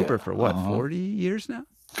been sober for what, 40 years now?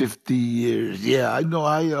 50 years. Yeah, I know.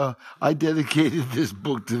 I dedicated this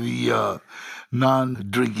book to the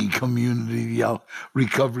non-drinking community, the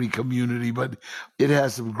recovery community, but it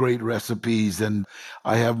has some great recipes, and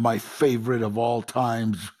I have my favorite of all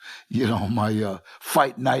times, my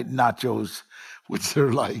fight night nachos, which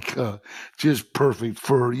are like just perfect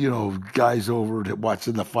for, guys over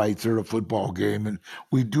watching the fights or a football game. And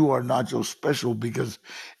we do our nacho special because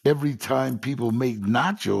every time people make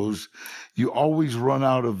nachos, you always run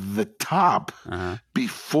out of the top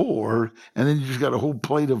before, and then you just got a whole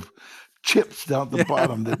plate of chips down at the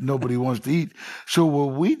bottom that nobody wants to eat. So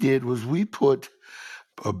what we did was we put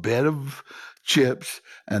a bed of chips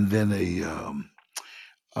and then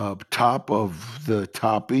a top of the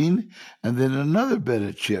topping, and then another bed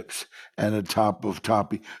of chips and a top of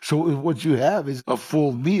topping. So what you have is a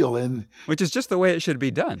full meal. Which is just the way it should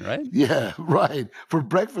be done, right? Yeah, right. For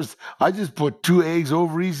breakfast, I just put 2 eggs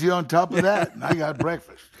over easy on top of that, and I got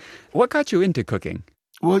breakfast. What got you into cooking?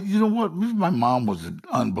 Well, you know what? My mom was an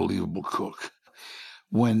unbelievable cook.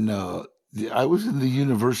 When I was in the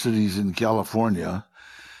universities in California,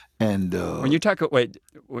 and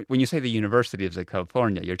when you say the University of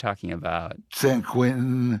California, you're talking about San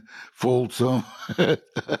Quentin, Folsom,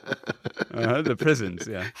 the prisons.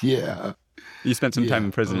 Yeah. Yeah. You spent some time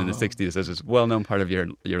in prison in the 60s. This is a well-known part of your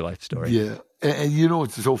life story. Yeah. And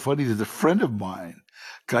it's so funny. There's a friend of mine,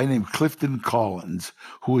 a guy named Clifton Collins,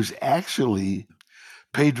 who is actually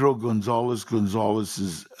Pedro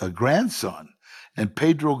Gonzalez's grandson. And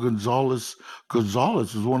Pedro Gonzalez was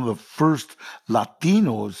one of the first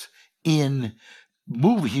Latinos in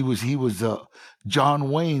movie. He was John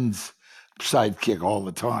Wayne's sidekick all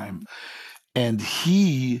the time. And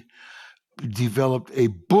he developed a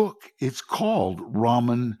book. It's called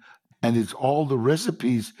Ramen, and it's all the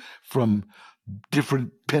recipes from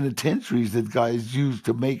different penitentiaries that guys use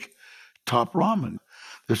to make top ramen.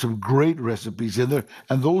 There's some great recipes in there,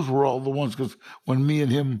 and those were all the ones, because when me and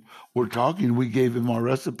him were talking, we gave him our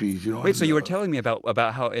recipes. Wait, so you were telling me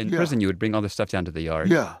about how in prison you would bring all this stuff down to the yard?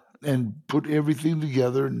 Yeah, and put everything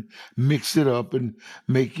together and mix it up and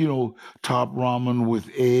make, top ramen with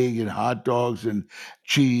egg and hot dogs and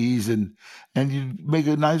cheese, and you make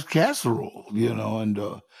a nice casserole,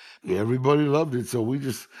 and everybody loved it. So we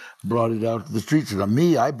just brought it out to the streets. And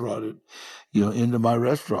I brought it, into my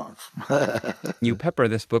restaurants. You pepper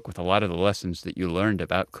this book with a lot of the lessons that you learned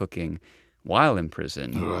about cooking while in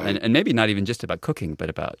prison. Right. And maybe not even just about cooking, but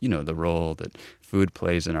about, the role that food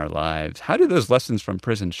plays in our lives. How do those lessons from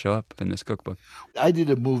prison show up in this cookbook? I did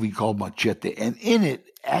a movie called Machete, and in it,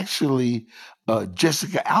 actually,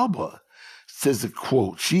 Jessica Alba says a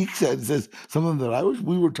quote. She says something that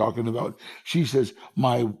we were talking about. She says,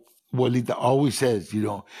 my Juanita always says,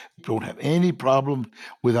 don't have any problem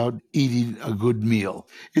without eating a good meal.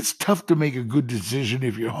 It's tough to make a good decision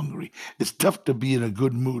if you're hungry. It's tough to be in a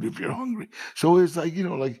good mood if you're hungry. So it's like,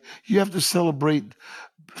 you have to celebrate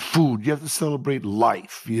food. You have to celebrate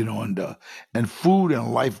life, and food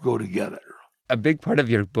and life go together. A big part of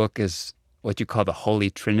your book is what you call the Holy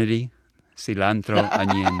Trinity. cilantro,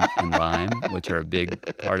 onion, and lime, which are a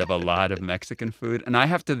big part of a lot of Mexican food. And I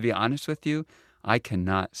have to be honest with you, I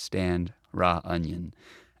cannot stand raw onion.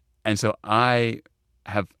 And so I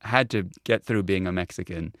have had to get through being a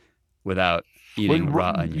Mexican without eating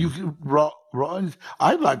raw onion. Raw onions?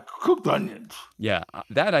 I like cooked onions. Yeah,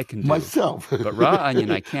 that I can do. Myself. But raw onion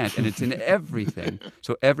I can't, and it's in everything.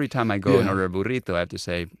 So every time I go and order a burrito, I have to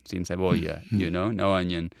say, sin cebolla, no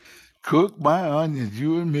onion. Cook my onions,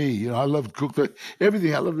 you and me. I love cooked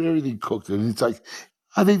everything. I love everything cooked. And it's like,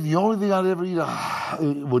 I think the only thing I'd ever eat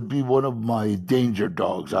it would be one of my danger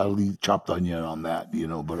dogs. I'll eat chopped onion on that,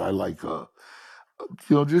 but I like,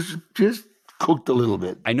 just cooked a little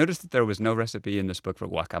bit. I noticed that there was no recipe in this book for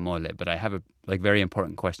guacamole, but I have a very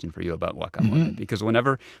important question for you about guacamole. Because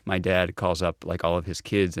whenever my dad calls up all of his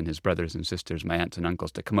kids and his brothers and sisters, my aunts and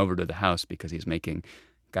uncles, to come over to the house because he's making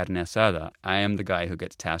carne asada, I am the guy who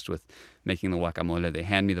gets tasked with making the guacamole. They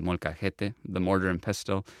hand me the molcajete, the mortar and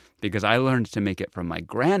pestle, because I learned to make it from my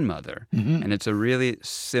grandmother. And it's a really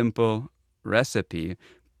simple recipe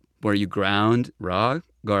where you ground raw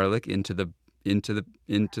garlic into the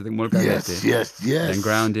molcajete. Yes. Then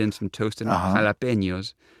ground in some toasted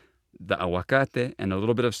jalapenos, the aguacate, and a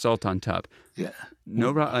little bit of salt on top. Yeah.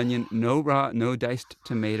 No raw onion, no diced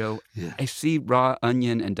tomato. Yeah. I see raw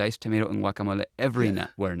onion and diced tomato in guacamole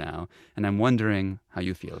everywhere now, and I'm wondering how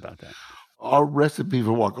you feel about that. Our recipe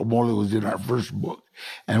for guacamole was in our first book,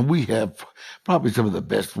 and we have probably some of the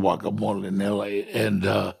best guacamole in LA,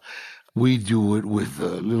 and we do it with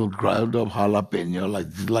a little ground up jalapeno,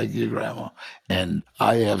 like your grandma, and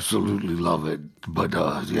I absolutely love it. But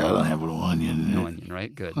I don't have no onion. No onion,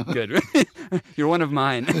 right? Good. You're one of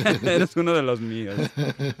mine. Eres uno de los míos.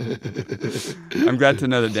 I'm glad to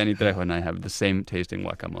know that Danny Trejo and I have the same tasting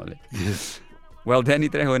guacamole. Yes. Well, Danny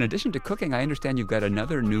Trejo, in addition to cooking, I understand you've got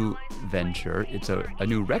another new venture. It's a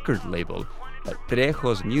new record label,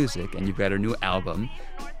 Trejo's Music, and you've got a new album,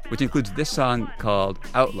 which includes this song called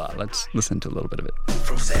Outlaw. Let's listen to a little bit of it.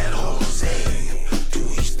 From San Jose to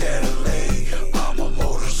East LA, I'm a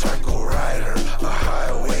motorcycle rider, a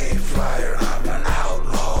highway flyer. I'm an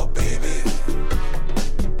outlaw, baby.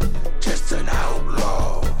 Just an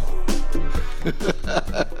outlaw.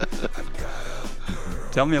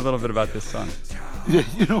 Tell me a little bit about this song. Yeah,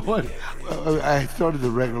 you know what? I started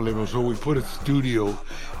the record label, so we put a studio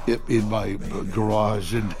in my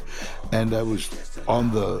garage, and I was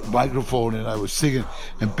on the microphone and I was singing,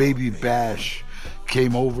 and Baby Bash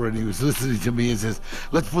came over and he was listening to me and says,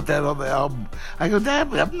 "Let's put that on the album." I go,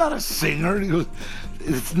 "Dad, I'm not a singer." He goes,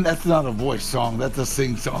 "That's not a voice song, that's a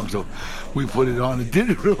sing song." So we put it on. It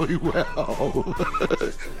did really well.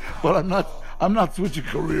 But I'm not switching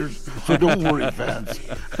careers, so don't worry, fans.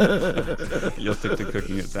 You'll stick to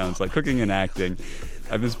cooking, it sounds like. Cooking and acting.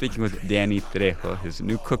 I've been speaking with Danny Trejo. His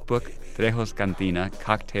new cookbook, Trejo's Cantina,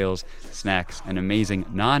 Cocktails, Snacks, and Amazing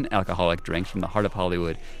Non-Alcoholic Drinks from the Heart of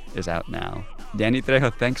Hollywood, is out now. Danny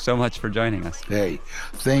Trejo, thanks so much for joining us. Hey,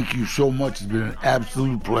 thank you so much. It's been an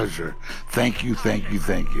absolute pleasure. Thank you.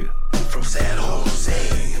 From San Jose